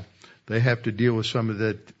 well, they have to deal with some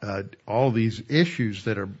of all these issues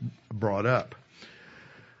that are brought up.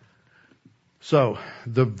 So,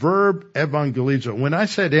 the verb evangelizo. When I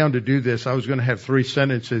sat down to do this, I was going to have 3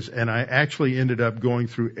 sentences, and I actually ended up going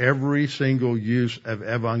through every single use of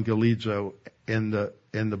evangelizo in the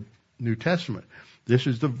New Testament. This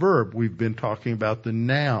is the verb. We've been talking about the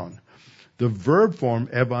noun. The verb form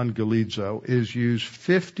evangelizo is used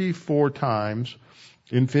 54 times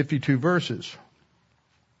in 52 verses.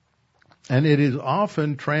 And it is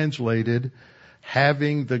often translated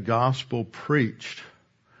having the gospel preached.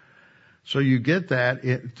 So you get that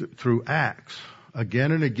through Acts,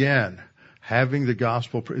 again and again, having the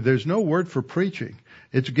gospel. There's no word for preaching.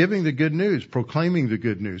 It's giving the good news, proclaiming the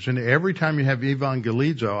good news. And every time you have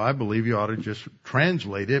evangelizo, I believe you ought to just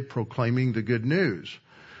translate it, proclaiming the good news,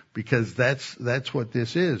 because that's what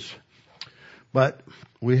this is. But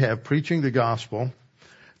we have preaching the gospel. In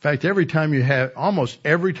fact, almost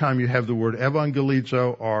every time you have the word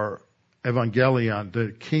evangelizo or evangelion,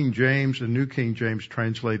 the King James, the New King James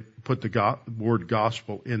put the word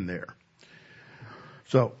gospel in there.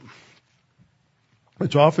 So,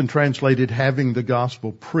 it's often translated having the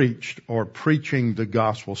gospel preached or preaching the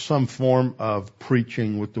gospel, some form of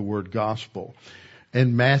preaching with the word gospel.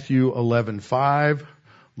 In Matthew 11:5,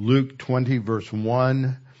 Luke 20 verse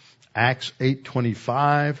 1, Acts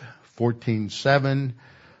 8:25, 14:7,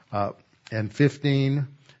 and 15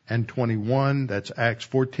 and 21. That's Acts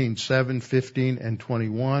 14:7, 15 and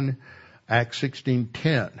 21. Acts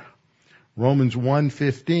 16:10. Romans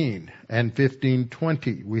 1:15 and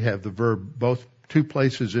 15:20. We have the verb both 2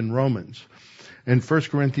 places in Romans. In 1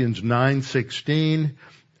 Corinthians 9:16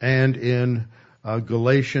 and in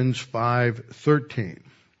Galatians 5:13.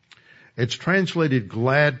 It's translated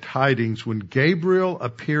glad tidings when Gabriel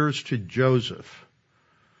appears to Joseph,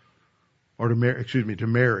 or to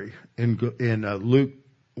Mary, in Luke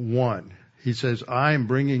 1. He says, I am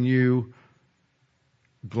bringing you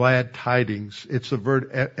glad tidings. It's the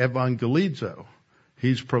word evangelizo.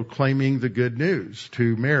 He's proclaiming the good news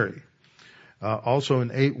to Mary. Also in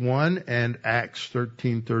 8:1 and Acts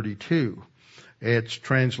 13:32. It's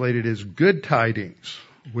translated as good tidings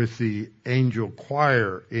with the angel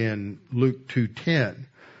choir in Luke 2:10.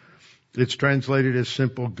 It's translated as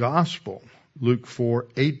simple gospel, Luke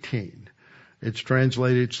 4:18. It's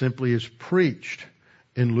translated simply as preached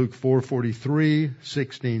in Luke 4:43,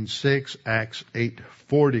 16:6, Acts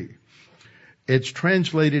 8:40. It's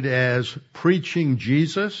translated as preaching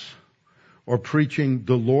Jesus, or preaching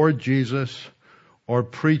the Lord Jesus, or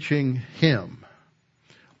preaching Him.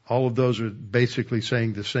 All of those are basically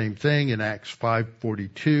saying the same thing in Acts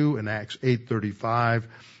 5:42 and Acts 8:35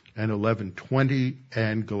 and 11:20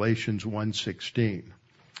 and Galatians 1:16.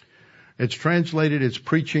 It's translated as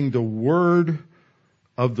preaching the word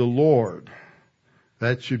of the Lord.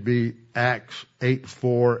 That should be Acts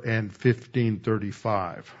 8:4 and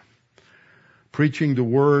 15:35. Preaching the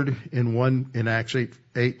word in Acts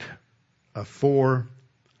 8:4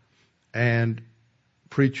 and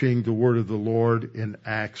preaching the word of the Lord in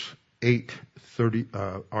Acts 8:30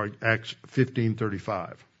 or Acts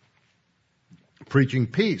 15:35. Preaching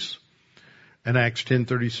peace in Acts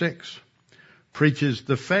 10:36. Preaches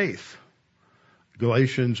the faith,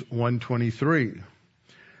 Galatians 1:23.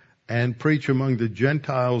 And preach among the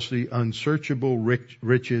Gentiles the unsearchable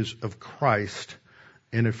riches of Christ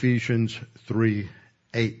in Ephesians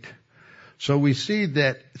 3:8. So we see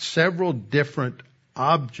that several different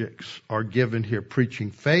objects are given here.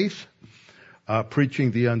 Preaching faith,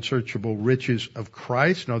 preaching the unsearchable riches of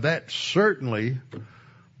Christ. Now that certainly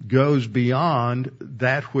goes beyond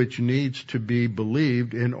that which needs to be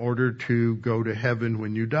believed in order to go to heaven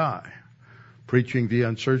when you die. Preaching the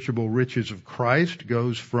unsearchable riches of Christ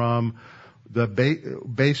goes from the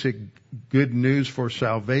basic good news for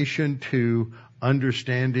salvation to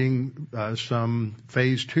understanding some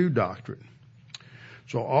phase 2 doctrine.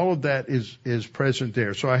 So all of that is present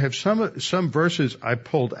there. So I have some verses I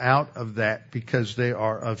pulled out of that because they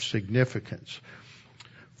are of significance.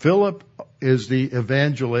 Philip is the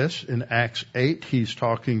evangelist in Acts 8. He's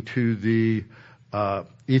talking to the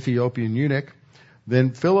Ethiopian eunuch.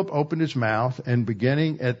 Then Philip opened his mouth and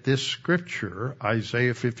beginning at this scripture,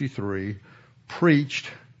 Isaiah 53, preached,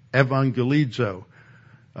 evangelizo,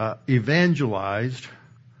 evangelized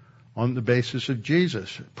on the basis of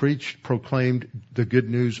Jesus, proclaimed the good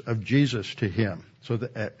news of Jesus to him. So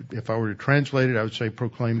that if I were to translate it, I would say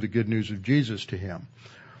proclaim the good news of Jesus to him,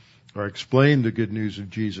 or explain the good news of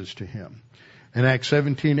Jesus to him. In Acts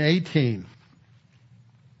 17:18,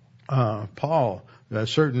 Paul,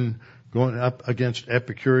 going up against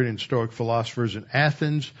Epicurean and Stoic philosophers in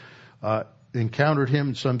Athens, encountered him,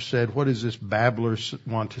 and some said, "What does this babbler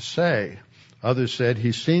want to say?" Others said,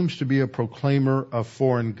 "He seems to be a proclaimer of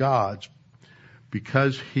foreign gods,"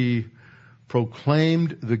 because he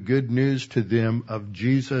proclaimed the good news to them of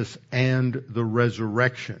Jesus and the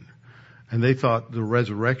resurrection. And they thought the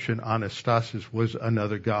resurrection, Anastasis, was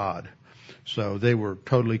another god. So they were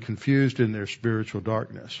totally confused in their spiritual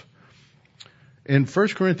darkness. In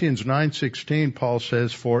 1 Corinthians 9:16, Paul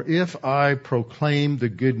says, "For if I proclaim the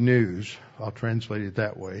good news," I'll translate it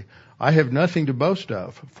that way, "I have nothing to boast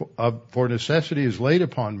of, for necessity is laid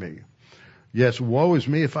upon me. Yes, woe is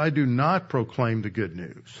me if I do not proclaim the good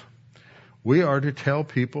news." We are to tell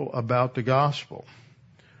people about the gospel,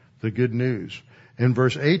 the good news. In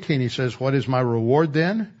verse 18, he says, "What is my reward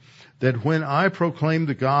then? That when I proclaim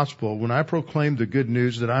the gospel, when I proclaim the good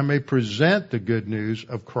news, that I may present the good news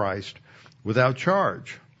of Christ without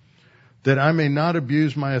charge, that I may not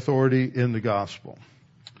abuse my authority in the gospel."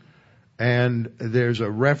 And there's a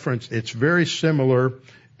reference, it's very similar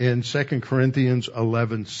in 2 Corinthians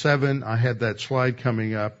 11:7. I had that slide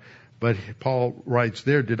coming up, but Paul writes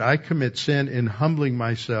there, "Did I commit sin in humbling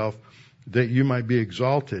myself that you might be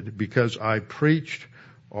exalted, because I preached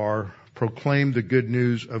or proclaimed the good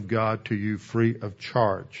news of God to you free of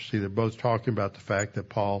charge?" See, they're both talking about the fact that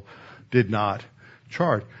Paul did not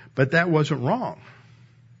charge. But that wasn't wrong.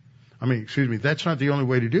 That's not the only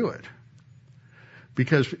way to do it.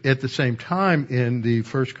 Because at the same time, in the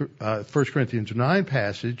 1 Corinthians 9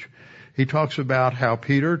 passage, he talks about how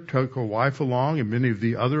Peter took a wife along, and many of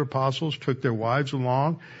the other apostles took their wives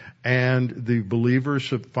along, and the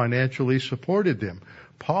believers financially supported them.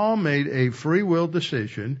 Paul made a free will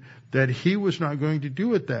decision that he was not going to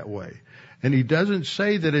do it that way. And he doesn't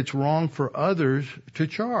say that it's wrong for others to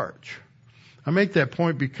charge. I make that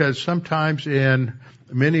point because sometimes in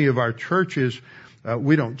many of our churches,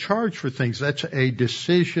 we don't charge for things. That's a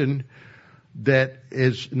decision that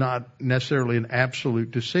is not necessarily an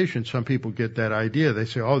absolute decision. Some people get that idea. They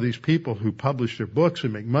say, "Oh, these people who publish their books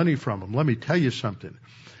and make money from them." Let me tell you something.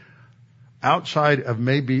 Outside of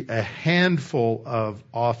maybe a handful of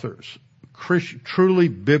authors, truly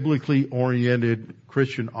biblically oriented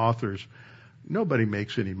Christian authors, nobody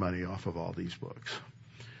makes any money off of all these books.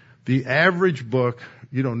 The average book,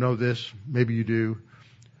 you don't know this, maybe you do,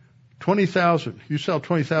 20,000. You sell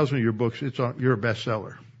 20,000 of your books, you're a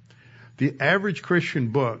bestseller. The average Christian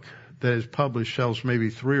book that is published sells maybe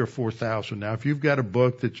 3,000 or 4,000. Now, if you've got a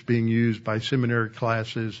book that's being used by seminary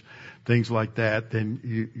classes, things like that,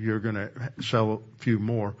 then you're going to sell a few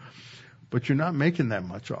more. But you're not making that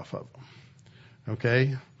much off of them.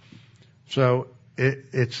 Okay? So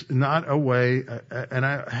it's not a way, and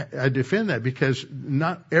I defend that because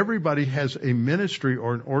not everybody has a ministry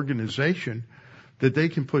or an organization that they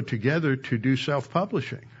can put together to do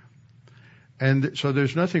self-publishing. And so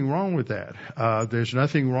there's nothing wrong with that. There's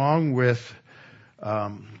nothing wrong with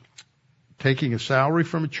taking a salary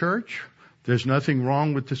from a church. There's nothing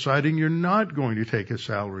wrong with deciding you're not going to take a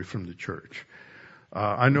salary from the church.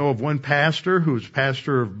 I know of one pastor who was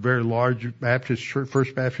pastor of a very large Baptist church,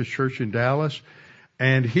 First Baptist Church in Dallas,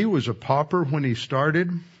 and he was a pauper when he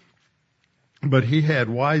started, but he had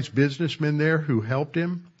wise businessmen there who helped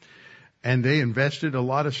him, and they invested a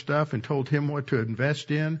lot of stuff and told him what to invest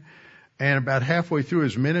in. And about halfway through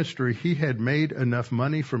his ministry, he had made enough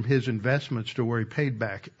money from his investments to where he paid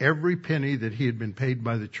back every penny that he had been paid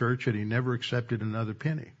by the church, and he never accepted another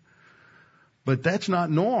penny. But that's not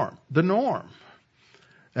the norm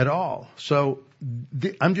at all. So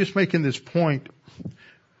I'm just making this point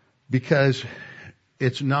because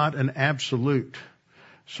it's not an absolute.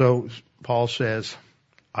 So Paul says,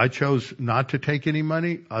 I chose not to take any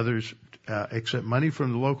money. Others accept money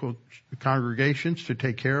from the local congregations to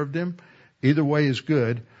take care of them. Either way is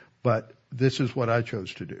good, but this is what I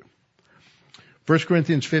chose to do. 1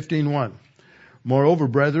 Corinthians 15:1. Moreover,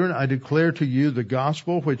 brethren, I declare to you the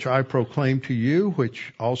gospel which I proclaimed to you,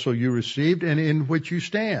 which also you received, and in which you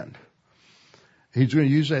stand. He's going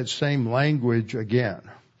to use that same language again.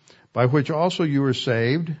 By which also you are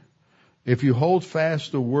saved, if you hold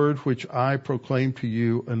fast the word which I proclaimed to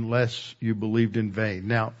you, unless you believed in vain.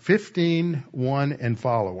 Now, 15:1 and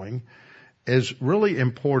following is really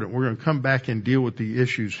important. We're going to come back and deal with the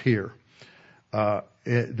issues here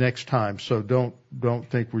next time, so don't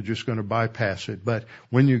think we're just going to bypass it. But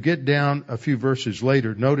when you get down a few verses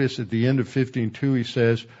later, notice at the end of 15:2 he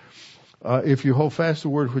says, if you hold fast the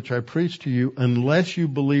word which I preached to you, unless you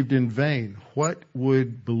believed in vain. What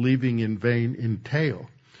would believing in vain entail?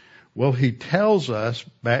 Well, he tells us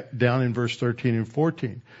back down in verse 13 and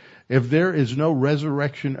 14, if there is no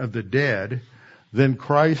resurrection of the dead, then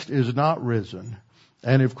Christ is not risen.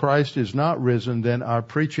 And if Christ is not risen, then our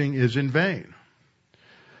preaching is in vain.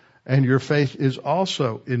 And your faith is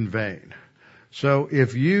also in vain. So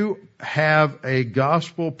if you have a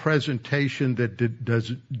gospel presentation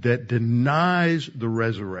that denies the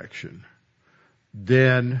resurrection,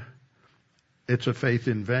 then it's a faith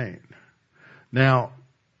in vain. Now,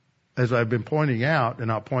 as I've been pointing out, and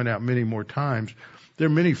I'll point out many more times, there are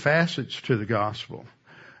many facets to the gospel.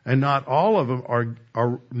 And not all of them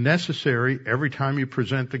are necessary every time you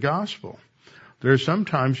present the gospel. There are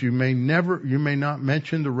sometimes you may not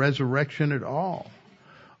mention the resurrection at all.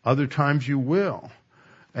 Other times you will.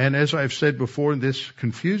 And as I've said before, this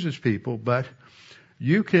confuses people, but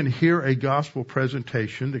you can hear a gospel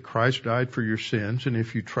presentation that Christ died for your sins, and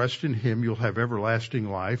if you trust in Him, you'll have everlasting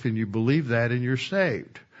life, and you believe that and you're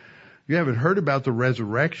saved. You haven't heard about the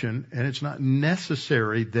resurrection, and it's not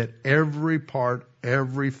necessary that every part,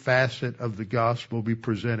 every facet of the gospel be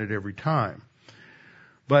presented every time.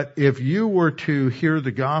 But if you were to hear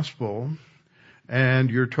the gospel and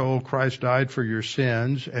you're told Christ died for your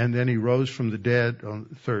sins and then He rose from the dead on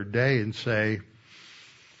the third day and say,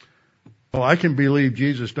 well, I can believe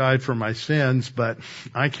Jesus died for my sins, but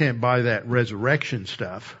I can't buy that resurrection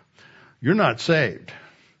stuff, you're not saved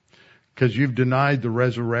because you've denied the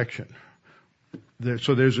resurrection.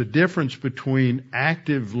 So there's a difference between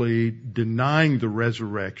actively denying the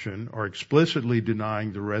resurrection or explicitly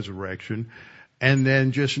denying the resurrection and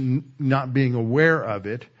then just not being aware of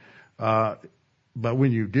it. But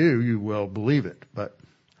when you do, you will believe it. But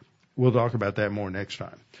we'll talk about that more next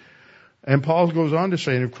time. And Paul goes on to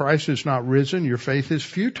say, if Christ is not risen, your faith is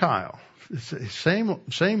futile. It's the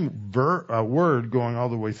same word going all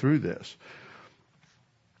the way through this.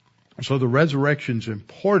 So the resurrection's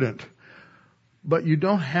important, but you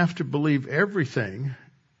don't have to believe everything.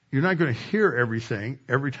 You're not going to hear everything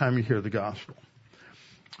every time you hear the gospel.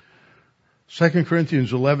 2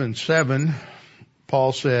 Corinthians 11:7,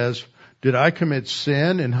 Paul says, did I commit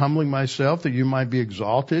sin in humbling myself that you might be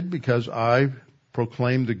exalted because I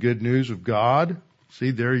proclaim the good news of God?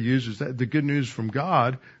 See, there he uses that. The good news from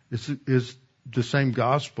God is the same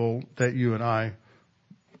gospel that you and I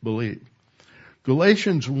believe.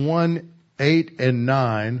 Galatians 1:8 and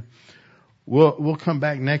 9, we'll come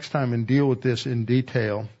back next time and deal with this in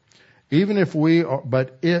detail. Even if we are,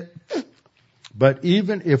 but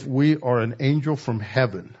even if we are an angel from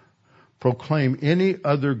heaven, proclaim any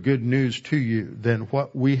other good news to you than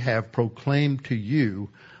what we have proclaimed to you,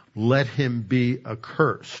 let him be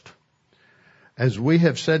accursed. As we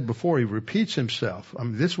have said before, he repeats himself.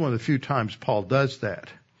 This is one of the few times Paul does that.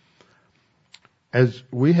 As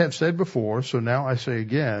we have said before, so now I say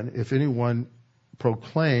again, if anyone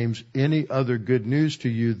proclaims any other good news to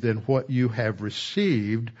you than what you have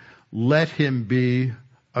received, let him be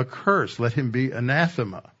accursed. Let him be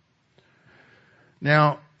anathema.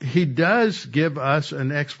 Now, he does give us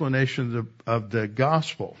an explanation of the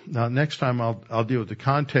gospel. Now, next time I'll deal with the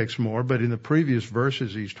context more, but in the previous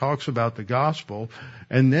verses he talks about the gospel,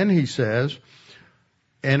 and then he says,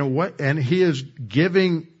 and he is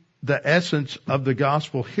giving the essence of the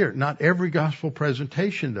gospel here. Not every gospel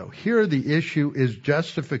presentation, though. Here the issue is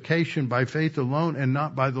justification by faith alone and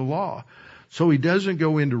not by the law. So he doesn't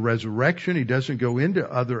go into resurrection. He doesn't go into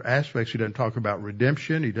other aspects. He doesn't talk about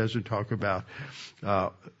redemption. He doesn't talk about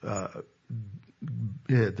the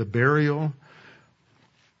burial.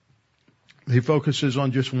 He focuses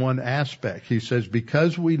on just one aspect. He says,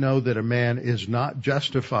 because we know that a man is not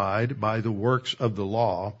justified by the works of the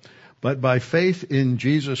law, but by faith in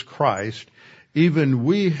Jesus Christ, even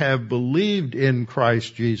we have believed in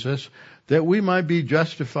Christ Jesus, that we might be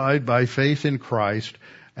justified by faith in Christ,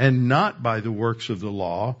 and not by the works of the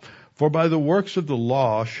law, for by the works of the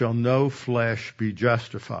law shall no flesh be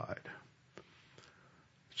justified.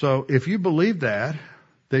 So if you believe that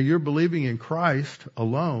you're believing in Christ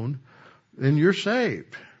alone, then you're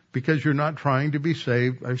saved, because you're not trying to be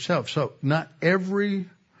saved yourself. So not every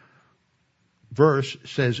verse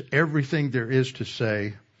says everything there is to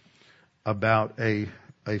say about a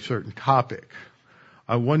certain topic.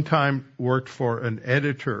 I one time worked for an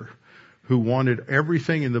editor who wanted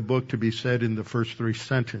everything in the book to be said in the first 3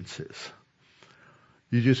 sentences.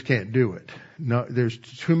 You just can't do it. No, there's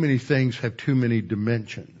too many things, have too many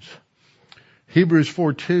dimensions. Hebrews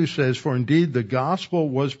 4:2 says, "For indeed the gospel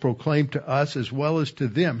was proclaimed to us as well as to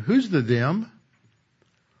them." Who's the them?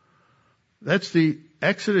 That's the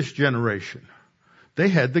Exodus generation. They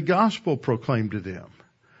had the gospel proclaimed to them.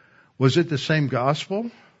 Was it the same gospel?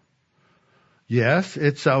 Yes,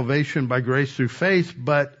 it's salvation by grace through faith,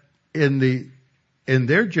 but in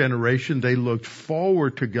their generation, they looked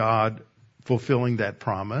forward to God fulfilling that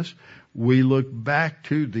promise. We look back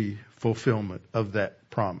to the fulfillment of that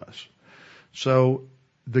promise. So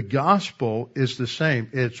the gospel is the same.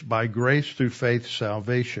 It's by grace through faith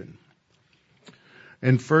salvation.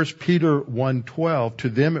 In 1 Peter 1:12, to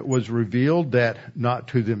them it was revealed that not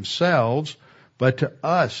to themselves, but to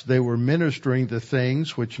us they were ministering the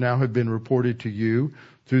things which now have been reported to you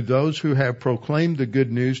through those who have proclaimed the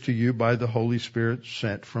good news to you by the Holy Spirit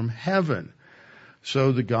sent from heaven.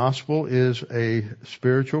 So the gospel is a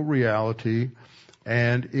spiritual reality,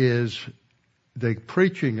 and is the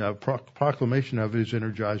preaching of, proclamation of it is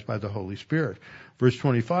energized by the Holy Spirit. Verse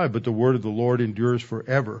 25, but the word of the Lord endures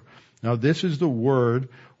forever. Now this is the word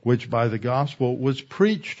which by the gospel was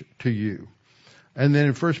preached to you. And then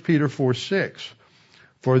in 1 Peter 4:6,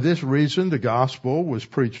 for this reason the gospel was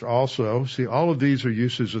preached also. See, all of these are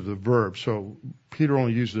uses of the verb. So Peter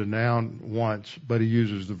only uses the noun once, but he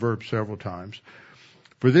uses the verb several times.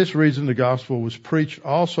 For this reason the gospel was preached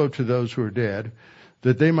also to those who are dead,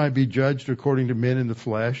 that they might be judged according to men in the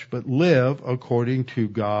flesh, but live according to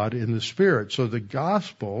God in the Spirit. So the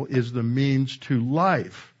gospel is the means to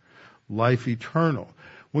life, life eternal.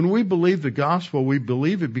 When we believe the gospel, we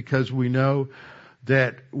believe it because we know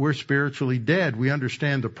that we're spiritually dead. We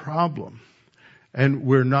understand the problem, and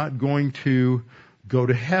we're not going to go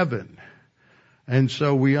to heaven. And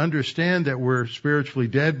so we understand that we're spiritually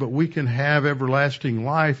dead, but we can have everlasting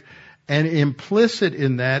life. And implicit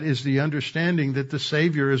in that is the understanding that the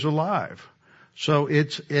Savior is alive. So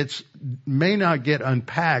it's may not get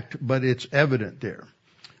unpacked, but it's evident there.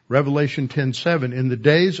 Revelation 10:7, in the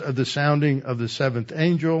days of the sounding of the 7th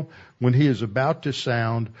angel, when he is about to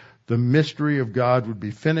sound, the mystery of God would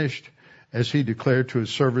be finished, as he declared to his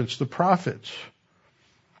servants the prophets.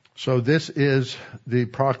 So this is the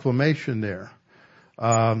proclamation there.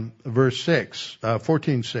 Verse 6,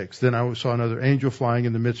 14:6. Then I saw another angel flying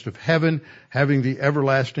in the midst of heaven, having the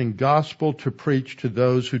everlasting gospel to preach to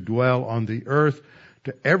those who dwell on the earth,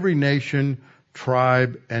 to every nation,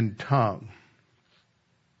 tribe, and tongue.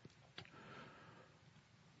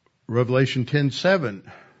 Revelation 10:7.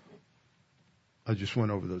 I just went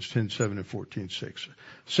over those, 10:7 and 14:6.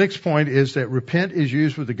 Sixth point is that repent is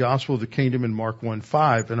used with the gospel of the kingdom in Mark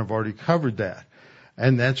 1:5, and I've already covered that.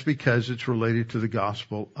 And that's because it's related to the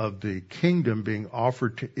gospel of the kingdom being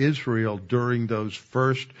offered to Israel during those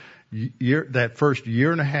that first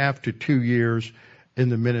year and a half to 2 years in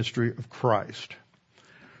the ministry of Christ.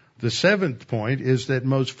 The seventh point is that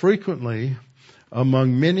most frequently,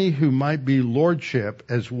 among many who might be lordship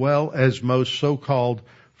as well as most so-called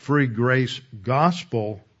free grace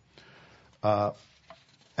gospel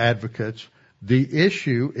advocates, the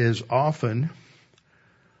issue is often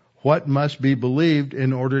what must be believed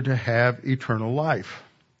in order to have eternal life,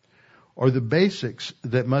 or the basics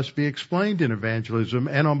that must be explained in evangelism.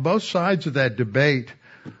 And on both sides of that debate,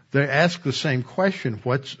 they ask the same question: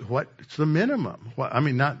 what's the minimum?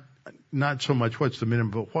 Not so much what's the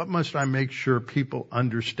minimum, but what must I make sure people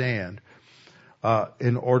understand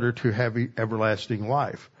in order to have everlasting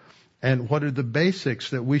life? And what are the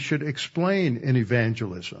basics that we should explain in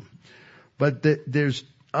evangelism? But there's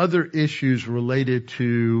other issues related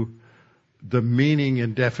to the meaning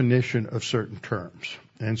and definition of certain terms.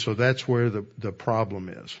 And so that's where the problem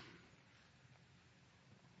is.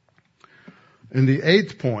 In the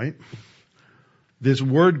eighth point, this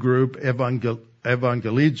word group, evangelizo,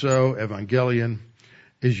 evangelion,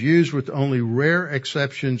 is used with only rare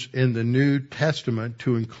exceptions in the New Testament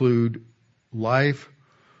to include life,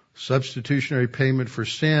 substitutionary payment for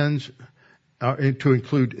sins, to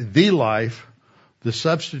include the life, the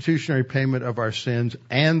substitutionary payment of our sins,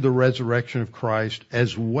 and the resurrection of Christ,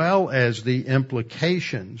 as well as the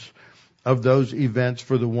implications of those events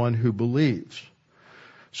for the one who believes.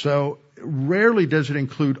 So rarely does it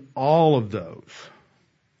include all of those.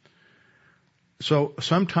 So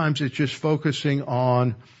sometimes it's just focusing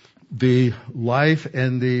on the life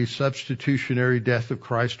and the substitutionary death of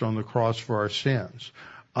Christ on the cross for our sins.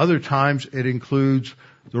 Other times it includes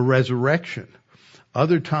the resurrection.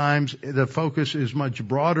 Other times the focus is much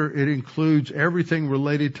broader. It includes everything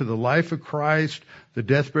related to the life of Christ, the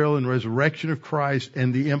death, burial, and resurrection of Christ,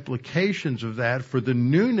 and the implications of that for the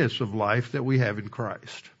newness of life that we have in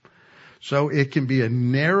Christ. So it can be a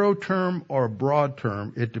narrow term or a broad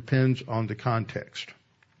term. It depends on the context.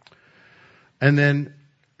 And then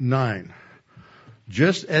 9.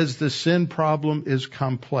 Just as the sin problem is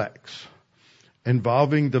complex,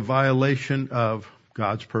 involving the violation of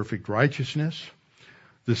God's perfect righteousness,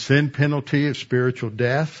 the sin penalty of spiritual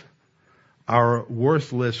death, our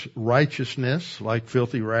worthless righteousness like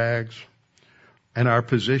filthy rags, and our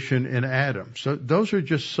position in Adam. So those are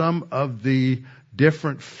just some of the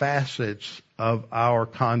different facets of our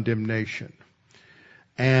condemnation.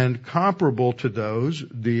 And comparable to those,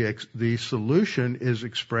 the solution is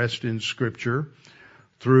expressed in Scripture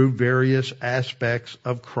through various aspects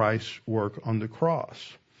of Christ's work on the cross.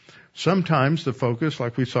 Sometimes the focus,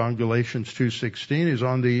 like we saw in Galatians 2:16, is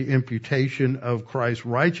on the imputation of Christ's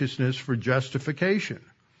righteousness for justification.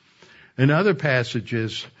 In other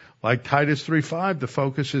passages, like Titus 3:5, the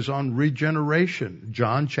focus is on regeneration.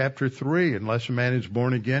 John chapter 3, unless a man is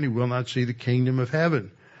born again, he will not see the kingdom of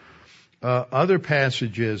heaven. Other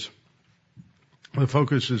passages, the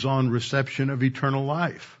focus is on reception of eternal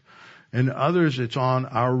life. In others, it's on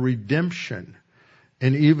our redemption.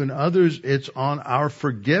 And even others, it's on our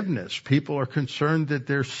forgiveness. People are concerned that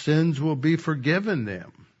their sins will be forgiven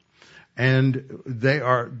them. And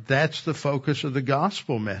that's the focus of the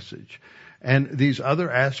gospel message. And these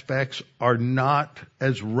other aspects are not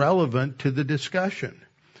as relevant to the discussion.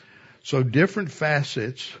 So different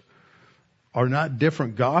facets are not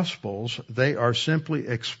different gospels. They are simply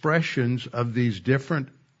expressions of these different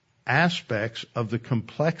aspects of the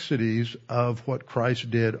complexities of what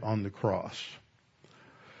Christ did on the cross.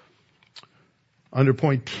 Under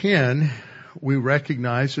point 10, we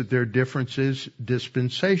recognize that there are differences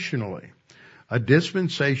dispensationally. A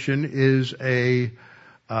dispensation is an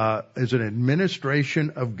administration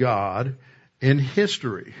of God in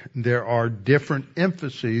history. There are different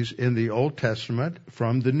emphases in the Old Testament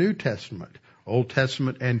from the New Testament. Old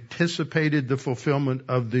Testament anticipated the fulfillment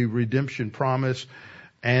of the redemption promise,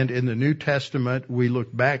 and in the New Testament we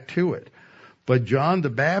look back to it. But John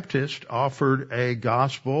the Baptist offered a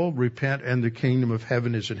gospel, repent and the kingdom of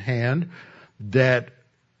heaven is at hand, that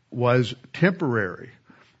was temporary.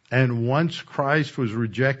 And once Christ was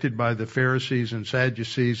rejected by the Pharisees and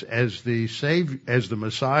Sadducees as the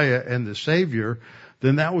Messiah and the Savior,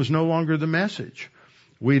 then that was no longer the message.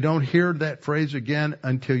 We don't hear that phrase again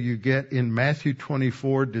until you get in Matthew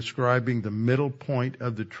 24 describing the middle point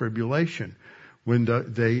of the tribulation, when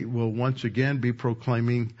they will once again be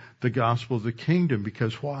proclaiming the gospel of the kingdom.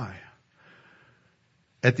 Because why?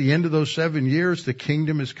 At the end of those 7 years, the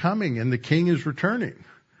kingdom is coming and the king is returning.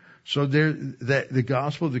 So the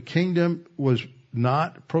gospel of the kingdom was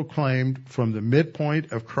not proclaimed from the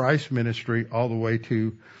midpoint of Christ's ministry all the way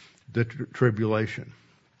to the tribulation.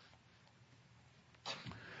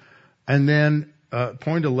 And then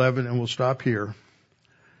point 11, and we'll stop here,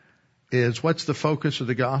 is what's the focus of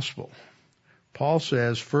the gospel? Paul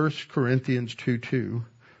says, 1 Corinthians 2:2,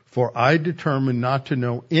 for I determined not to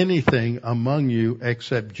know anything among you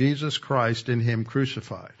except Jesus Christ and Him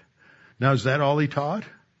crucified. Now, is that all he taught?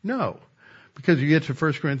 No. Because you get to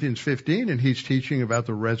 1 Corinthians 15 and he's teaching about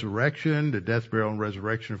the resurrection, the death, burial, and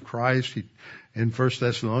resurrection of Christ. In 1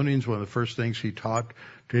 Thessalonians, one of the first things he taught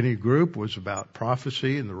to any group was about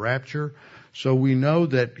prophecy and the rapture. So we know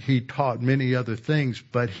that he taught many other things,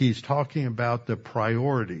 but he's talking about the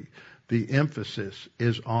priority. The emphasis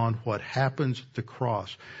is on what happens at the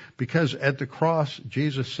cross. Because at the cross,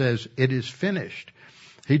 Jesus says, it is finished.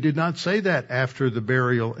 He did not say that after the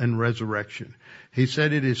burial and resurrection. He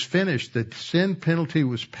said it is finished. The sin penalty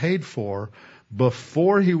was paid for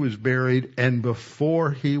before he was buried and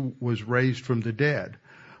before he was raised from the dead.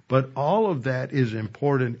 But all of that is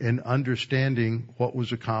important in understanding what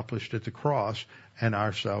was accomplished at the cross and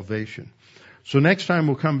our salvation. So next time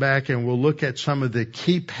we'll come back and we'll look at some of the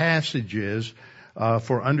key passages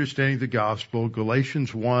for understanding the gospel,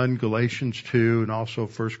 Galatians 1, Galatians 2, and also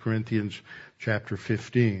 1 Corinthians chapter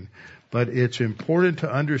 15. But it's important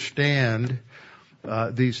to understand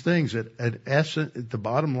these things. At essence, the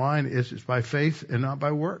bottom line is it's by faith and not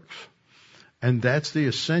by works. And that's the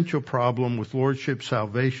essential problem with Lordship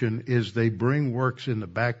salvation, is they bring works in the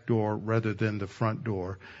back door rather than the front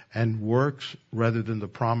door. And works rather than the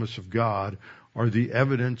promise of God are the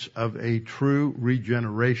evidence of a true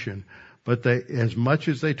regeneration. But they, as much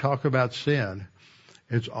as they talk about sin,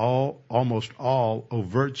 It's almost all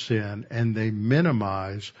overt sin, and they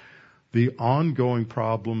minimize the ongoing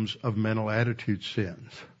problems of mental attitude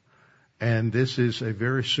sins. And this is a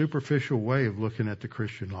very superficial way of looking at the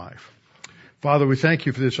Christian life. Father, we thank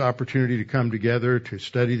you for this opportunity to come together to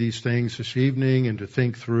study these things this evening and to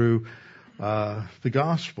think through the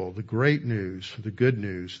gospel, the great news, the good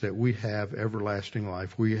news that we have everlasting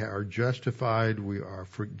life. We are justified. We are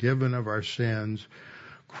forgiven of our sins.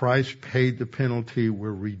 Christ paid the penalty.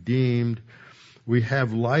 We're redeemed. We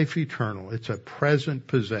have life eternal. It's a present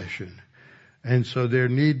possession. And so there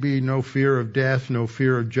need be no fear of death, no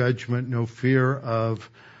fear of judgment, no fear of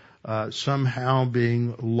somehow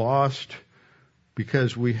being lost,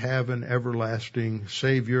 because we have an everlasting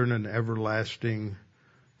Savior and an everlasting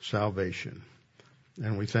salvation.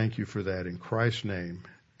 And we thank you for that. In Christ's name,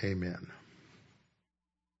 amen.